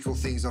 most magical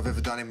things I've ever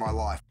done in my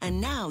life.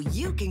 And now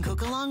you can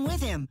cook along with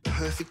him.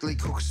 Perfectly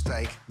cooked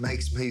steak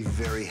makes me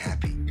very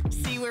happy.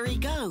 See where he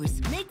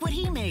goes, make what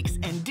he makes,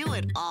 and do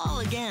it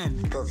all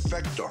again.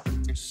 Perfecto.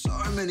 So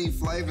many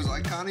flavors, I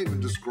can't even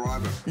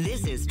describe them.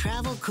 This is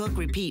Travel, Cook,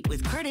 Repeat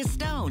with Curtis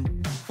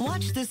Stone.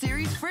 Watch the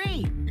series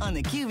free on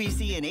the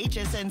QVC and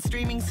HSN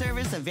streaming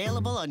service,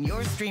 available on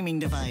your streaming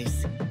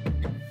device.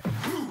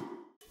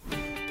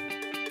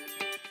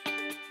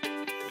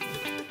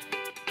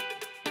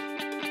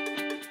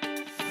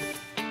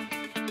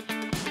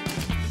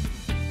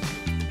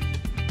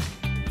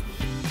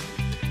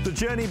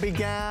 The journey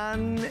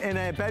began in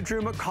a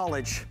bedroom at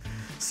college.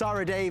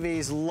 Sarah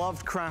Davies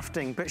loved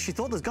crafting, but she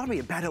thought there's got to be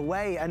a better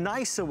way, a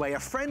nicer way, a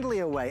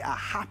friendlier way, a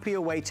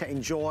happier way to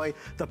enjoy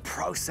the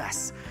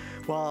process.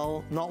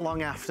 Well, not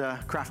long after,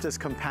 Crafter's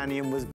Companion was